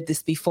heard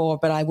this before,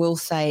 but I will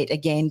say it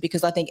again,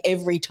 because I think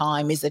every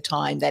time is a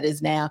time that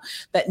is now,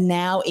 but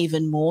now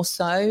even more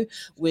so,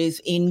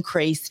 with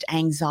increased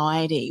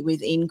anxiety,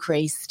 with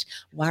increased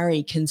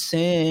worry,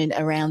 concern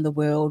around the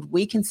world,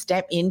 we can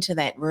step into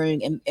that room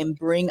and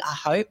bring a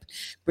hope,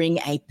 bring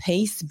a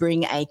peace,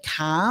 bring a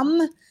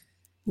calm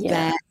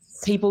that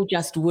people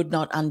just would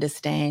not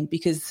understand,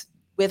 because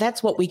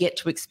that's what we get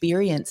to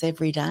experience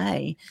every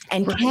day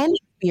and can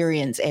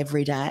experience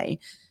every day.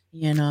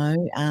 I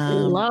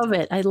love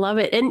it. I love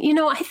it. And,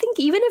 I think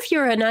even if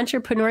you're an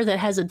entrepreneur that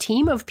has a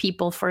team of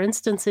people, for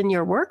instance, in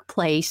your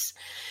workplace,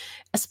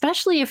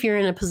 especially if you're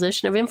in a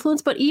position of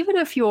influence, but even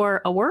if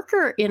you're a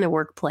worker in a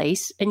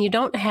workplace and you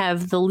don't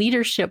have the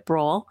leadership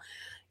role,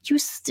 you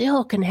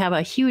still can have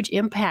a huge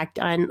impact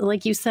on,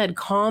 like you said,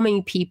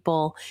 calming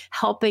people,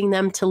 helping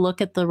them to look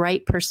at the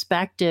right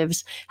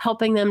perspectives,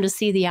 helping them to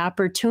see the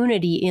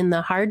opportunity in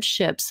the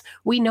hardships.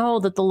 We know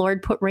that the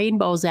Lord put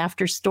rainbows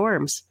after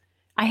storms.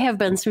 I have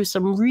been through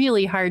some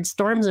really hard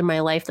storms in my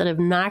life that have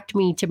knocked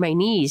me to my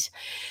knees,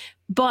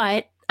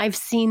 but I've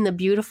seen the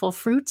beautiful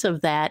fruits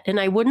of that. And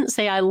I wouldn't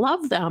say I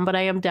love them, but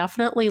I am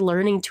definitely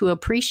learning to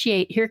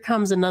appreciate, here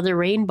comes another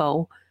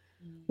rainbow.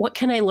 What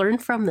can I learn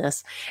from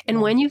this? And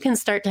when you can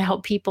start to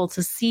help people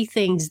to see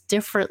things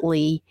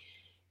differently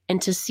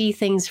and to see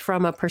things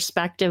from a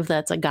perspective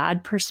that's a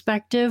God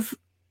perspective,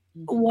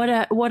 what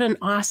an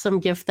awesome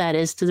gift that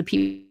is to the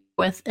people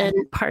with. And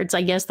parts,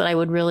 I guess, that I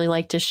would really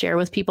like to share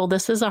with people.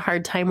 This is a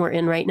hard time we're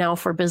in right now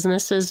for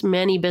businesses.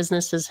 Many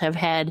businesses have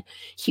had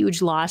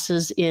huge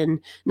losses in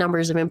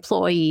numbers of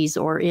employees,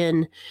 or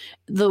in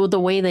the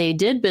way they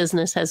did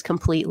business has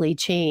completely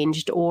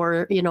changed,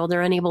 or,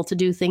 they're unable to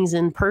do things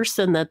in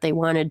person that they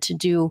wanted to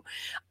do.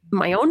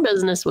 My own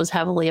business was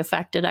heavily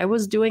affected. I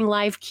was doing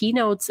live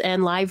keynotes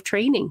and live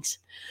trainings.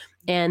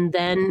 And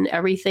then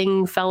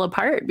everything fell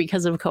apart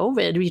because of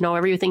COVID.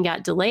 Everything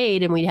got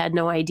delayed and we had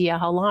no idea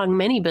how long.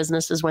 Many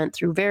businesses went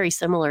through very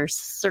similar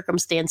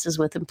circumstances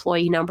with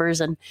employee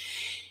numbers. And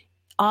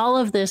all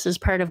of this is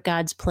part of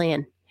God's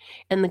plan.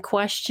 And the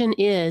question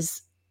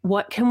is,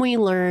 what can we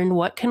learn?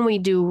 What can we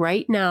do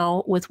right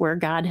now with where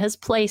God has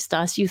placed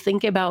us? You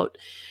think about,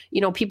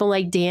 people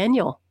like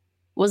Daniel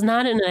was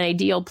not in an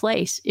ideal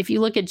place. If you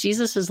look at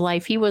Jesus's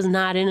life, he was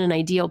not in an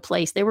ideal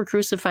place. They were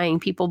crucifying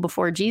people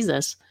before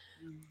Jesus.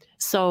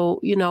 So,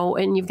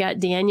 and you've got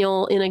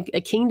Daniel in a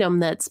kingdom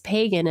that's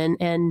pagan.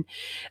 And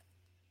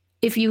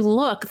if you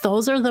look,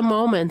 those are the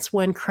moments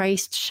when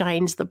Christ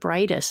shines the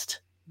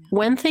brightest.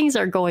 When things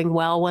are going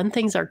well, when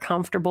things are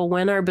comfortable,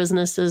 when our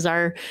businesses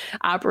are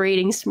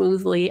operating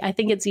smoothly, I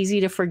think it's easy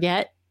to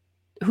forget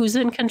who's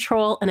in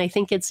control. And I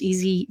think it's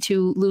easy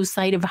to lose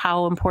sight of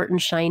how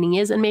important shining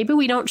is. And maybe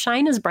we don't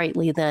shine as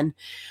brightly then.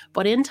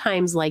 But in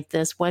times like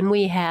this, when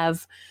we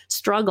have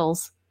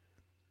struggles,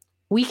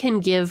 we can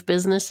give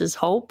businesses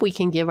hope. We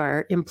can give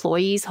our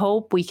employees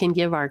hope. We can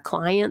give our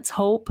clients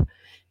hope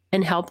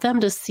and help them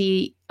to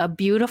see a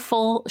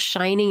beautiful,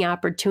 shining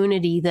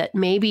opportunity that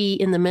maybe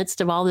in the midst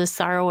of all this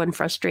sorrow and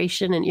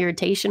frustration and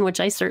irritation, which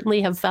I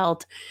certainly have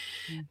felt,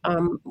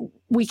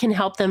 we can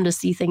help them to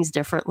see things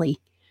differently.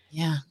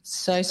 Yeah,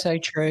 so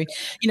true.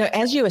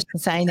 As you were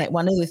saying that,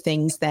 one of the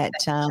things that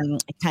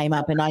came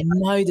up, and I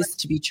know this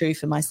to be true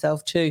for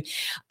myself too,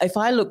 if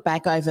I look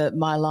back over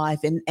my life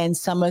and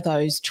some of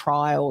those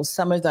trials,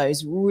 some of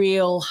those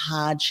real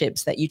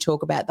hardships that you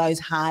talk about, those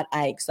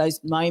heartaches,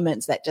 those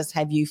moments that just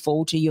have you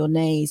fall to your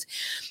knees,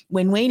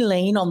 when we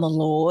lean on the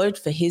Lord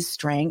for his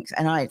strength,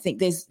 and I think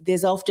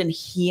there's often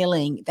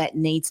healing that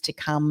needs to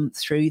come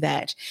through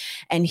that.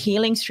 And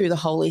healing through the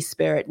Holy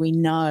Spirit, we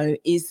know,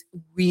 is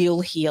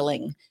real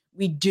healing.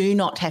 We do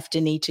not have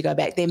to need to go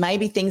back. There may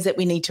be things that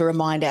we need to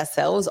remind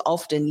ourselves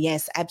often.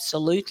 Yes,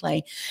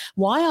 absolutely.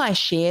 Why I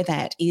share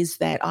that is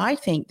that I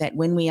think that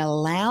when we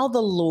allow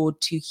the Lord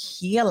to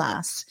heal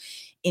us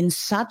in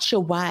such a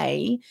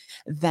way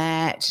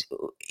that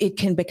it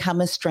can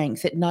become a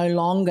strength, it no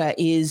longer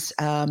is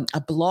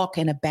a block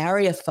and a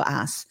barrier for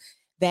us,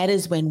 that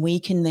is when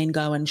we can then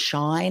go and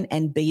shine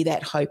and be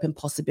that hope and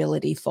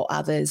possibility for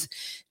others,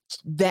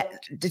 that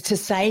to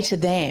say to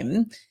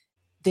them,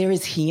 there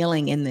is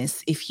healing in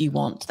this if you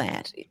want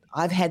that.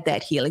 I've had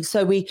that healing.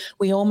 So we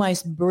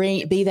almost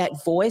be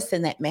that voice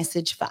and that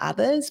message for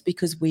others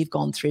because we've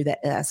gone through that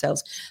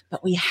ourselves.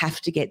 But we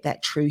have to get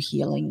that true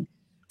healing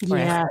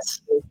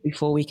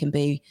before we can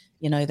be,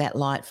 that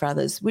light for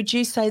others. Would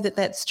you say that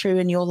that's true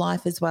in your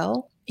life as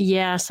well?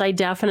 Yes, I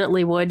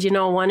definitely would.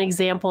 One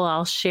example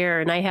I'll share,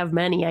 and I have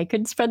many. I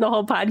could spend the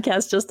whole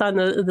podcast just on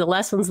the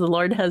lessons the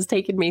Lord has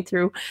taken me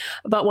through.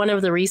 But one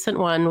of the recent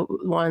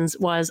ones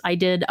was I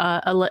did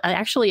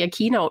actually a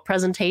keynote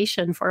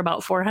presentation for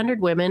about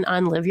 400 women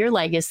on Live Your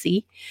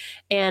Legacy.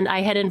 And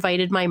I had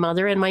invited my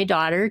mother and my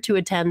daughter to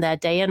attend that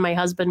day. And my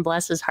husband,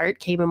 bless his heart,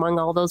 came among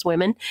all those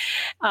women.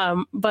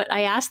 But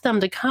I asked them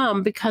to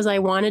come because I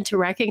wanted to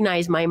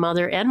recognize my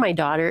mother and my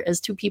daughter as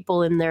two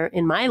people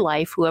in my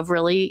life who have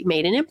really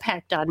made an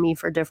impact on me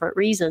for different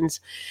reasons.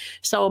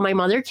 So my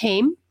mother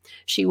came.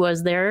 She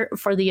was there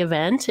for the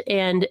event,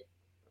 and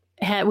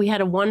we had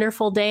a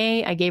wonderful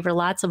day. I gave her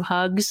lots of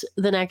hugs.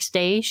 The next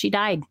day, she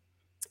died.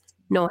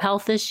 No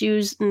health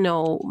issues,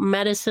 no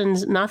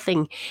medicines,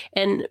 nothing.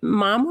 And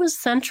Mom was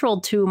central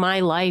to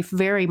my life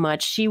very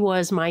much. She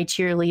was my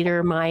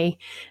cheerleader, my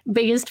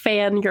biggest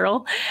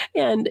fangirl,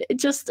 and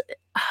just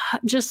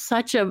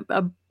such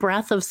a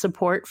breath of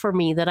support for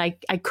me that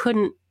I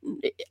couldn't.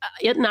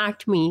 It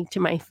knocked me to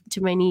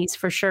my knees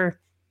for sure.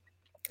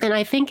 And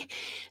I think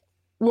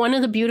one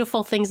of the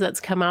beautiful things that's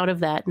come out of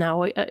that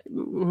now,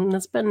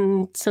 it's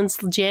been since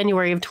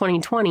January of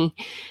 2020,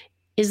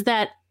 is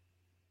that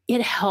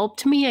it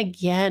helped me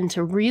again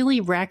to really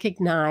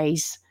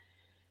recognize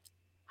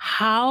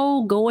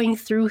how going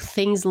through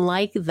things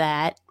like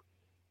that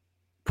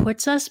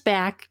puts us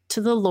back to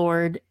the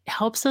Lord,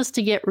 helps us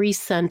to get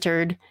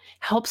recentered,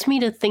 helps me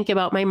to think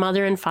about my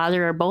mother and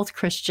father are both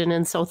Christian.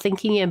 And so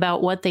thinking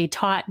about what they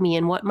taught me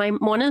and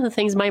one of the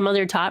things my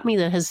mother taught me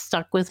that has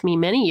stuck with me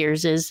many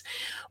years is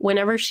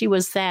whenever she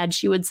was sad,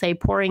 she would say,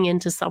 pouring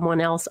into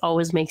someone else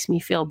always makes me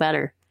feel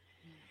better.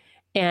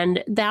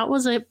 And that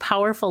was a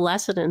powerful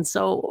lesson. And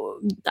so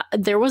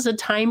there was a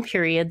time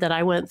period that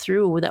I went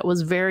through that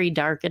was very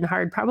dark and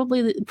hard,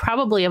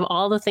 probably of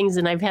all the things.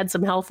 And I've had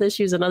some health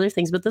issues and other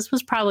things, but this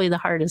was probably the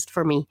hardest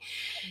for me.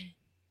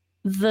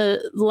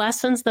 The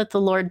lessons that the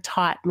Lord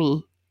taught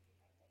me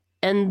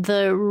and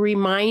the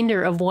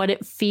reminder of what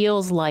it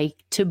feels like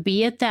to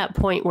be at that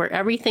point where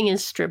everything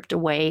is stripped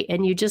away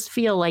and you just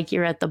feel like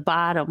you're at the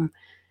bottom,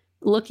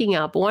 looking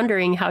up,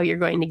 wondering how you're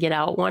going to get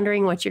out,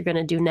 wondering what you're going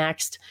to do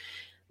next.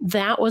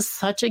 That was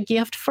such a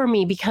gift for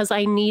me because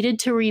I needed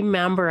to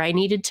remember, I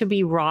needed to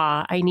be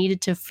raw, I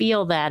needed to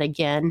feel that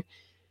again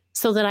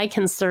so that I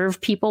can serve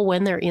people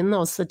when they're in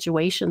those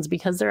situations,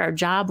 because there are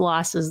job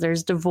losses,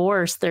 there's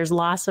divorce, there's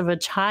loss of a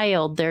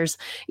child, there's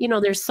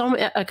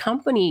a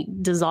company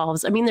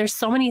dissolves. I mean, there's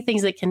so many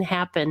things that can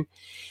happen.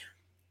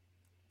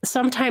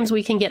 Sometimes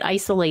we can get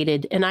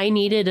isolated, and I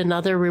needed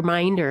another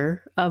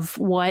reminder of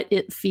what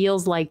it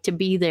feels like to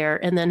be there,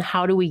 and then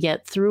how do we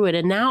get through it?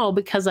 And now,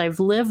 because I've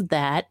lived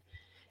that,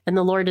 and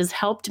the Lord has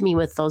helped me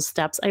with those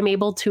steps, I'm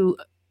able to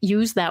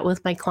use that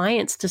with my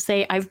clients to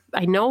say,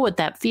 I know what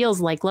that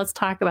feels like. Let's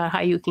talk about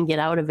how you can get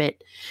out of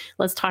it.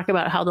 Let's talk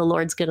about how the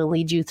Lord's going to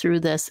lead you through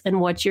this and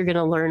what you're going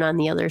to learn on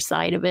the other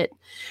side of it.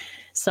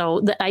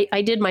 So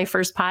I did my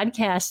first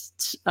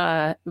podcast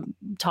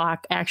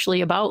talk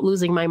actually about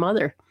losing my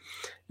mother.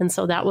 And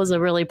so that was a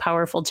really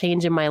powerful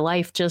change in my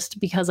life, just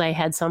because I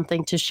had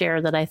something to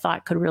share that I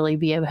thought could really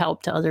be of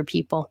help to other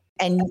people.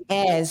 And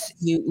as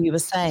you were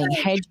saying,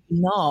 had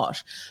you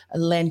not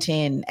lent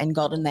in and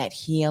gotten that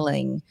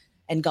healing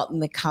and gotten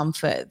the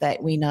comfort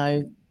that we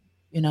know,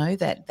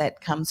 that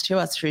comes to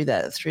us through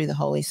the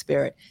Holy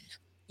Spirit,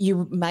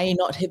 you may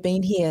not have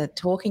been here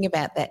talking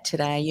about that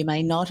today. You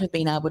may not have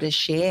been able to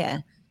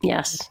share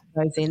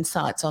those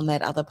insights on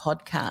that other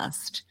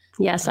podcast.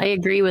 Yes, I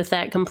agree with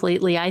that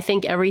completely. I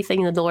think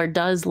everything that the Lord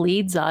does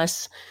leads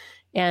us.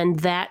 And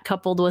that,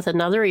 coupled with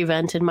another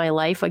event in my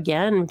life,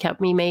 again, kept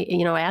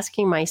me,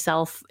 asking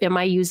myself, am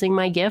I using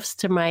my gifts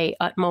to my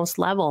utmost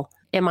level?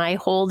 Am I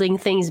holding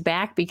things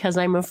back because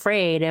I'm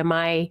afraid? Am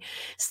I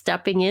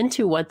stepping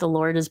into what the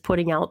Lord is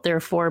putting out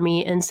there for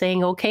me and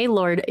saying, okay,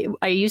 Lord,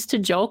 I used to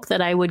joke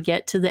that I would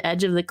get to the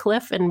edge of the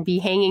cliff and be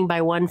hanging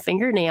by one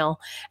fingernail.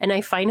 And I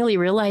finally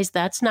realized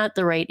that's not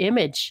the right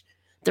image.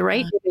 The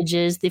right image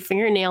is the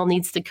fingernail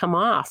needs to come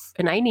off,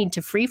 and I need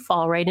to free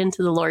fall right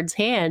into the Lord's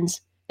hands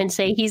and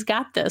say, he's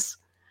got this.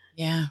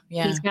 Yeah.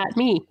 He's got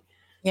me.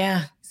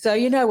 Yeah. So,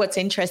 what's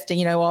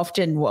interesting,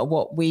 often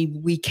what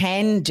we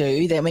can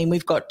do, I mean,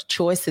 we've got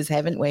choices,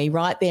 haven't we?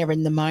 Right there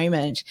in the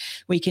moment,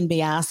 we can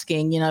be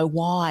asking,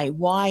 why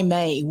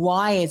me?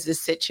 Why is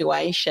this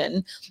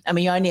situation? I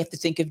mean, you only have to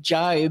think of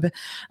Job,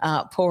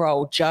 poor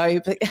old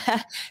Job. But,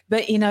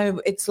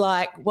 it's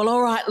like, well,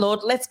 all right,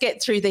 Lord, let's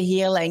get through the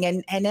healing.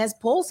 And as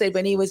Paul said,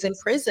 when he was in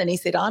prison, he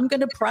said, I'm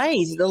going to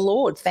praise the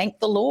Lord, thank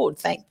the Lord,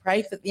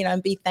 pray for,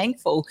 and be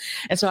thankful.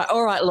 And so,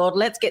 all right, Lord,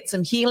 let's get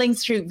some healing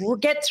through, we'll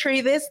get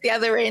through this, the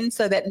other end,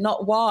 so that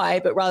not why,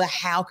 but rather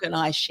how can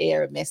I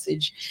share a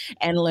message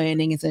and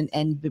learnings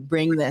and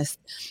bring this,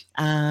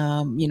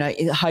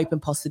 hope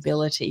and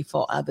possibility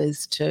for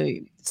others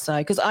too. So,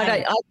 because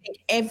I think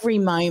every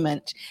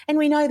moment, and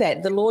we know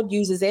that the Lord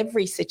uses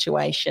every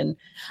situation,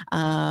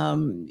 for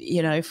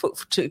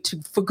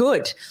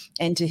good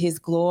and to His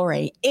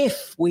glory,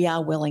 if we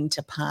are willing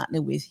to partner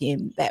with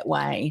Him that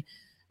way.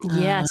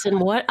 Yes.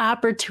 And what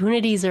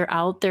opportunities are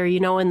out there,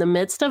 in the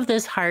midst of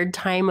this hard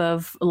time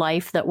of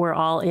life that we're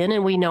all in.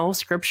 And we know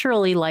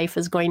scripturally life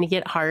is going to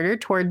get harder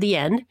toward the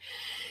end.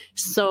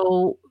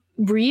 So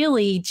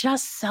really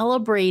just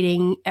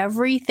celebrating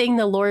everything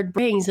the Lord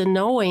brings and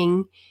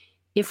knowing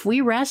if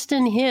we rest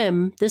in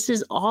Him, this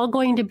is all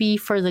going to be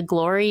for the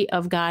glory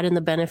of God and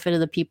the benefit of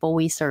the people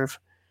we serve.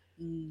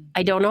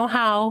 I don't know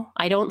how.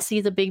 I don't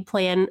see the big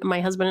plan. My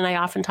husband and I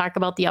often talk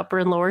about the upper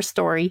and lower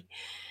story.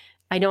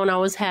 I don't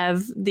always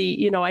have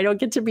I don't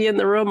get to be in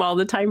the room all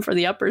the time for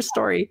the upper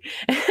story.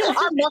 I'm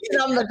knocking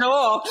on the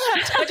door.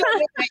 I don't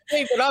know about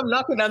you, but I'm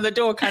knocking on the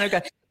door, kind of go,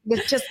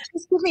 just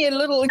give me a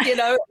little, let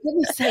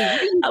me say,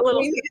 a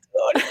little.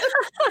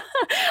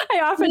 I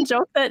often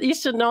joke that you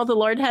should know the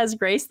Lord has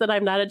grace that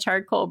I'm not a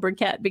charcoal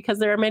briquette, because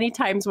there are many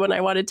times when I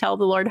want to tell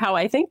the Lord how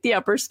I think the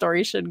upper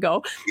story should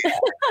go.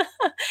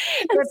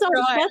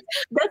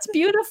 That's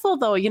beautiful,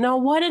 though.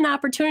 What an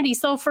opportunity.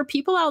 So for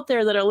people out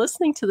there that are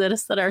listening to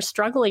this that are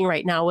struggling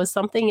right now with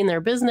something in their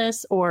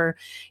business, or,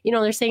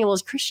 they're saying, well,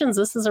 as Christians,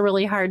 this is a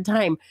really hard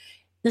time.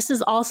 this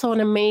is also an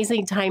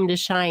amazing time to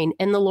shine.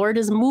 And the Lord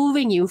is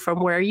moving you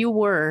from where you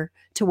were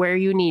to where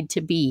you need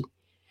to be.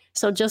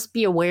 So just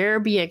be aware,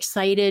 be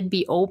excited,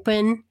 be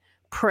open,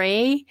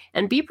 pray,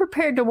 and be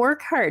prepared to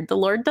work hard. The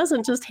Lord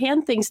doesn't just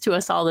hand things to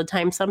us all the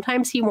time.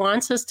 Sometimes he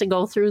wants us to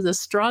go through the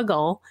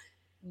struggle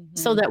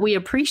so that we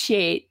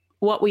appreciate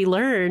what we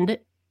learned.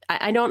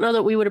 I don't know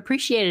that we would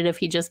appreciate it if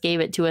he just gave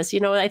it to us.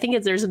 I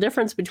think there's a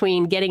difference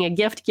between getting a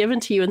gift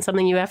given to you and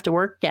something you have to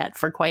work at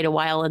for quite a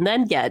while and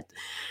then get,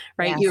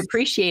 right? Yes. You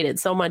appreciate it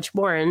so much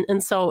more.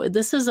 And so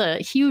this is a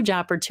huge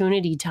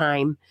opportunity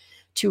time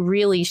to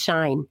really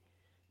shine.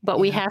 But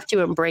we have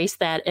to embrace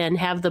that and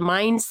have the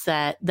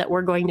mindset that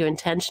we're going to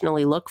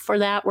intentionally look for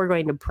that. We're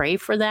going to pray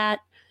for that.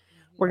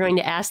 We're going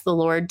to ask the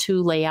Lord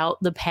to lay out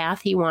the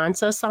path he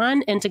wants us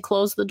on and to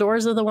close the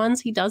doors of the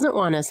ones he doesn't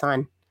want us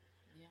on.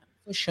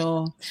 For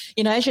sure.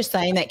 As you're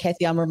saying that,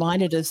 Kathy, I'm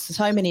reminded of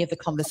so many of the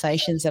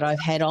conversations that I've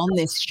had on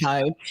this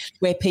show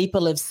where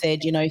people have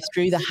said,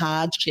 through the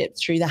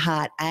hardships, through the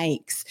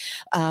heartaches,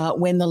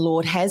 when the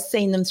Lord has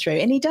seen them through,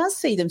 and he does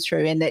see them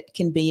through, and it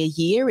can be a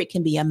year, it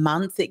can be a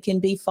month, it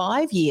can be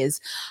 5 years.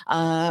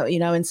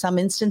 In some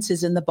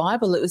instances in the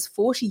Bible, it was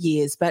 40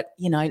 years, but,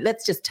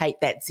 let's just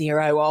take that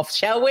 0 off,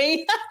 shall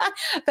we?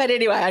 But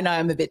anyway, I know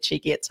I'm a bit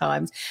cheeky at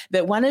times,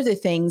 but one of the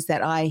things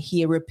that I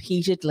hear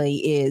repeatedly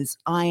is,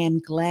 I am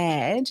glad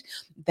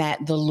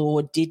that the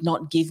Lord did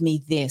not give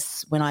me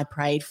this when I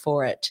prayed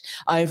for it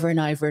over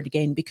and over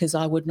again, because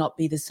I would not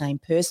be the same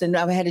person.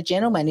 I had a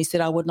gentleman who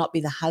said I would not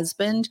be the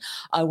husband,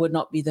 I would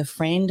not be the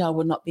friend, I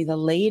would not be the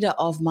leader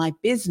of my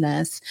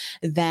business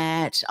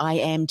that I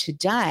am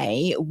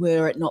today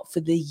were it not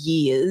for the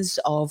years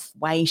of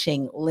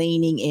waiting,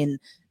 leaning in,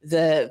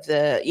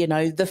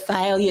 the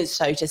failures,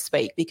 so to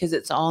speak, because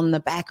it's on the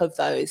back of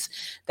those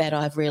that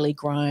I've really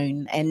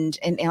grown. And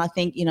I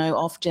think,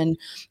 often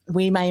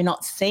we may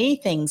not see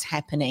things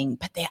happening,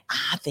 but there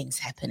are things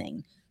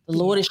happening. The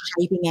Lord is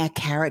shaping our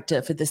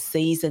character for the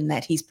season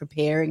that he's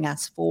preparing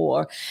us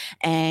for.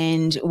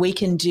 And we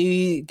can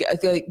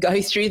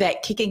go through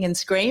that kicking and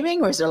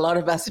screaming, or as a lot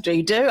of us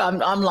do.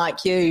 I'm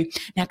like you.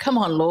 Now, come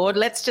on, Lord,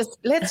 let's just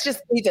do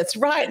this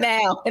right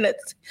now. And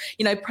it's,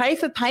 pray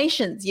for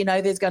patience.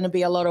 There's going to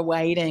be a lot of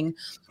waiting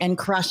and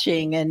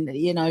crushing, and,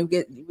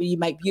 you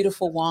make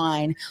beautiful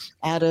wine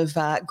out of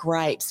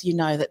grapes,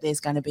 that there's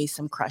going to be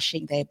some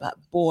crushing there. But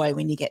boy,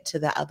 when you get to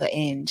the other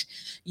end,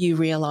 you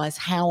realize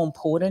how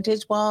important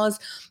it was.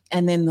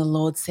 And then the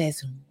Lord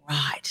says,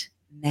 right,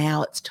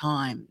 now it's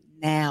time.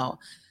 Now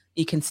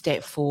you can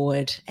step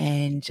forward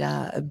and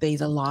be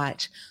the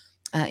light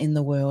in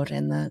the world,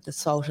 and the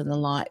salt and the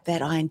light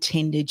that I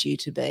intended you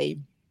to be.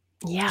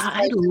 Yeah,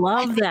 I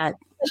love that.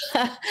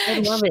 I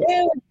love it.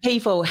 Share with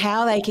people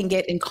how they can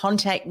get in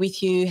contact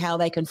with you, how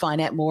they can find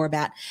out more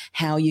about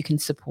how you can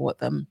support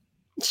them.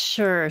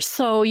 Sure.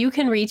 So you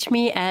can reach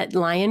me at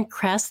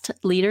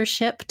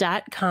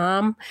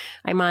lioncrestleadership.com.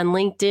 I'm on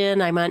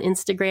LinkedIn. I'm on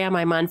Instagram.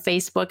 I'm on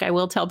Facebook. I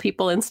will tell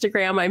people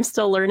Instagram. I'm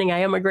still learning. I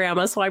am a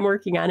grandma, so I'm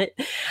working on it.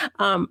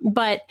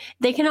 But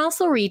they can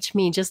also reach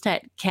me just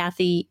at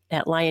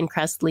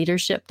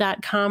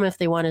Kathy@lioncrestleadership.com if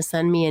they want to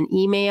send me an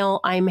email.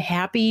 I'm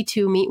happy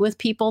to meet with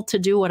people to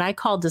do what I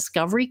call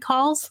discovery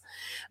calls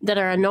that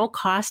are a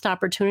no-cost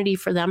opportunity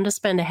for them to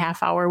spend a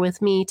half hour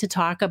with me to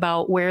talk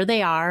about where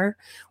they are,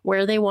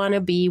 where they want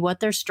to be, what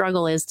their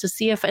struggle is, to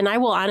see if, and I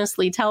will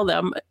honestly tell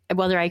them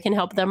whether I can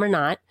help them or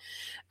not,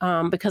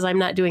 because I'm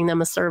not doing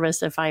them a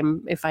service if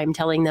I'm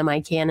telling them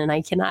I can and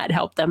I cannot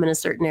help them in a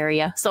certain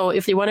area. So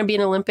if you want to be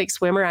an Olympic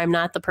swimmer, I'm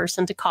not the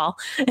person to call.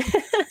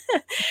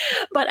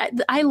 But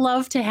I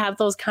love to have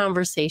those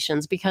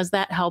conversations because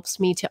that helps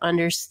me to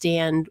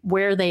understand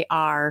where they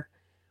are.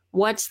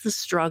 What's the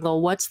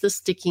struggle? What's the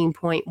sticking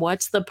point?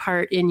 What's the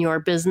part in your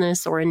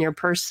business or in your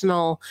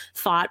personal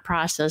thought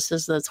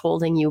processes that's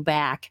holding you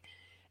back?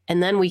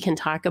 And then we can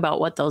talk about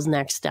what those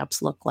next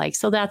steps look like.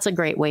 So that's a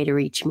great way to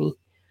reach me.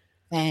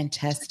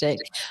 Fantastic.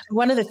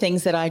 One of the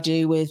things that I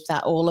do with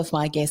all of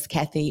my guests,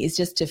 Kathy, is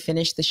just to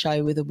finish the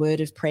show with a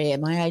word of prayer.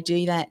 May I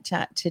do that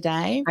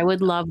today? I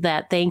would love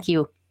that. Thank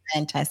you.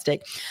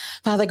 Fantastic.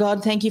 Father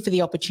God, thank you for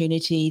the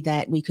opportunity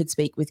that we could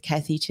speak with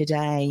Kathy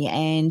today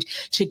and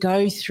to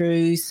go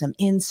through some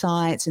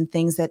insights and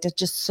things that are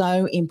just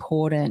so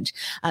important,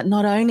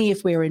 not only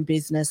if we're in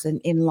business and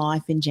in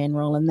life in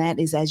general, and that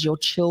is as your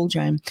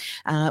children.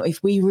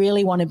 If we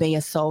really want to be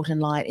a salt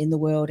and light in the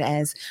world,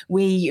 as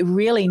we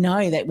really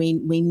know that we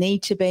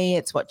need to be,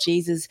 it's what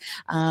Jesus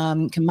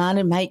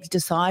commanded, make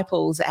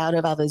disciples out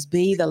of others,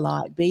 be the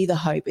light, be the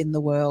hope in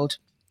the world.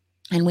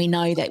 And we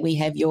know that we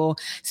have your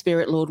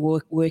Spirit, Lord,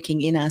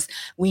 working in us.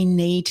 We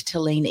need to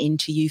lean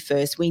into you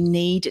first. We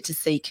need to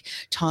seek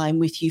time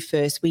with you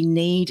first. We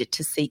need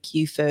to seek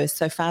you first.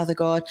 So, Father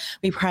God,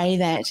 we pray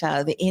that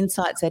the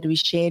insights that we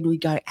shared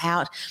would go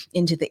out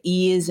into the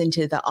ears,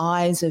 into the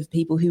eyes of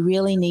people who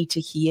really need to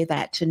hear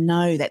that, to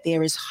know that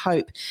there is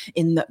hope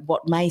in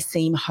what may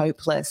seem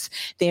hopeless.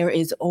 There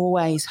is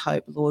always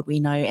hope, Lord,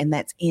 we know, and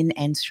that's in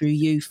and through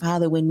you.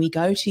 Father, when we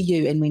go to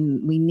you and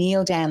when we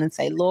kneel down and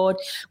say, Lord,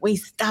 we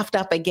stuffed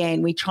up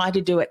again. We try to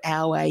do it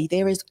our way.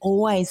 There is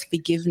always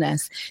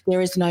forgiveness.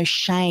 There is no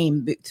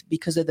shame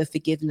because of the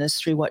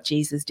forgiveness through what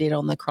Jesus did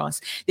on the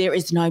cross. There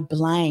is no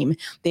blame.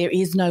 There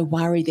is no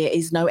worry. There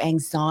is no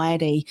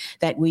anxiety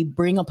that we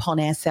bring upon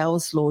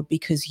ourselves, Lord,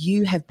 because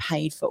you have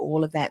paid for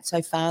all of that.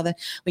 So, Father,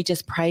 we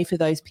just pray for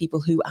those people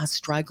who are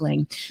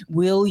struggling.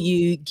 Will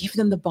you give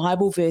them the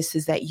Bible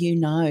verses that you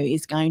know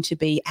is going to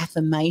be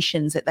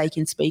affirmations that they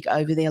can speak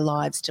over their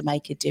lives to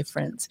make a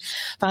difference?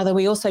 Father,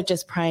 we also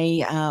just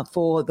pray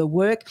for the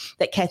work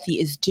that Kathy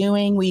is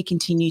doing. Will you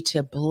continue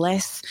to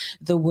bless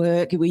the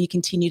work? Will you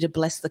continue to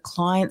bless the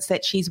clients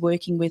that she's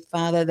working with,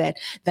 Father, that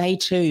they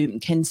too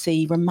can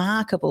see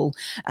remarkable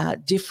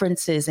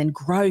differences and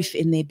growth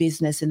in their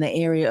business in the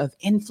area of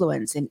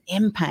influence and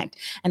impact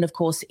and, of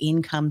course,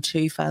 income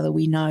too, Father.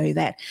 We know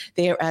that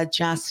there are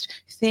just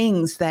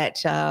things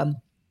that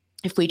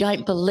if we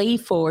don't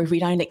believe for, if we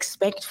don't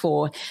expect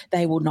for,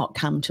 they will not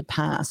come to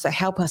pass. So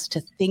help us to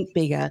think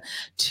bigger,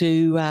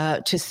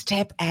 to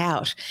step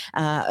out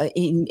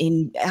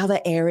in other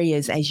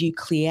areas as you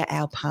clear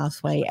our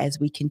pathway as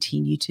we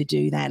continue to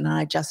do that. And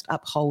I just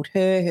uphold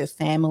her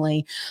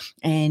family,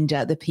 and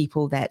the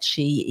people that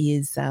she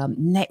is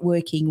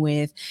networking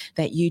with,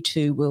 that you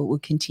too will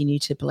continue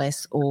to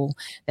bless all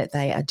that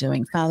they are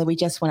doing. Father, we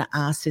just want to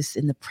ask this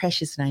in the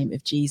precious name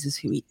of Jesus,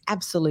 who we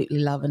absolutely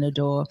love and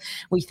adore.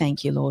 We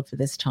thank you, Lord, for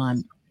this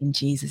time. In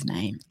Jesus'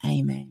 name,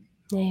 amen.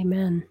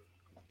 Amen.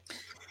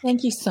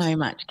 Thank you so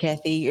much,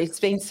 Kathy. It's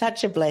been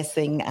such a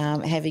blessing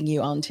having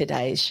you on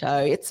today's show.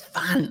 It's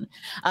fun,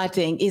 I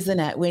think,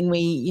 isn't it? When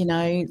we,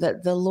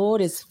 that the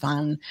Lord is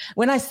fun.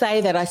 When I say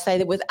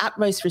that with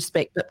utmost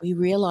respect, but we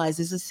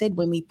realize, as I said,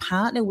 when we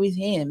partner with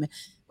him,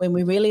 when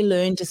we really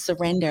learn to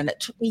surrender, and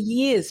it took me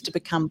years to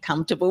become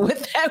comfortable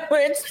with that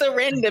word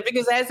surrender,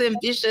 because as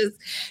ambitious,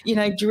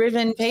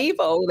 driven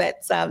people,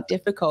 that's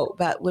difficult.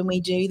 But when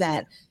we do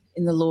that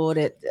in the Lord,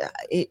 it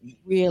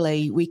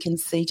really, we can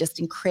see just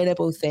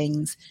incredible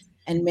things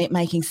and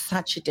making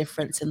such a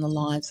difference in the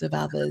lives of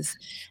others.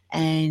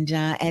 And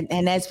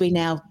as we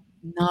now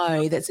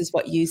know, this is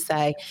what you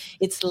say,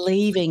 it's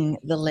leaving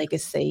the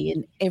legacy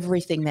in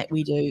everything that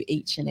we do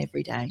each and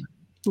every day.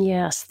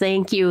 Yes,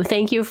 thank you.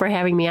 Thank you for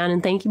having me on,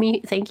 and thank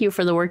you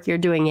for the work you're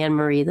doing,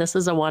 Anne-Marie. This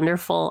is a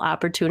wonderful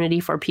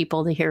opportunity for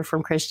people to hear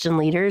from Christian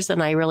leaders,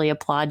 and I really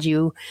applaud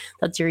you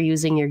that you're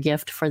using your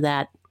gift for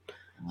that.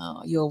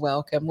 Oh, you're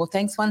welcome. Well,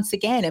 thanks once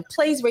again. And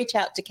please reach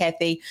out to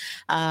Kathy.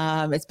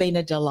 It's been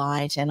a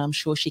delight, and I'm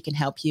sure she can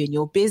help you in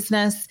your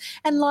business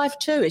and life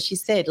too. As she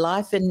said,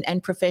 life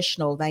and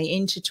professional, they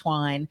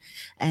intertwine.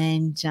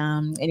 And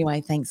anyway,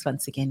 thanks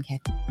once again,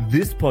 Kathy.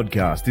 This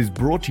podcast is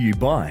brought to you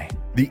by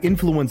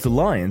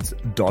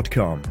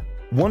theinfluencealliance.com.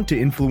 Want to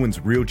influence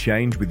real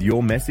change with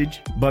your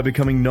message by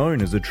becoming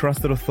known as a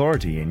trusted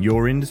authority in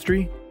your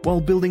industry while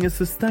building a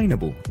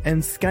sustainable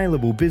and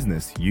scalable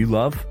business you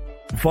love?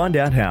 Find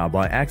out how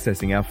by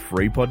accessing our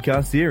free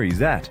podcast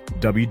series at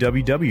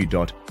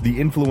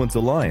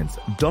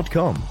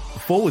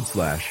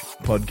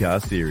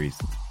www.theinfluencealliance.com/podcast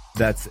series.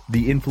 That's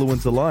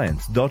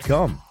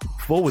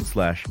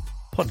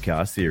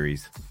theinfluencealliance.com/podcast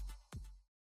series.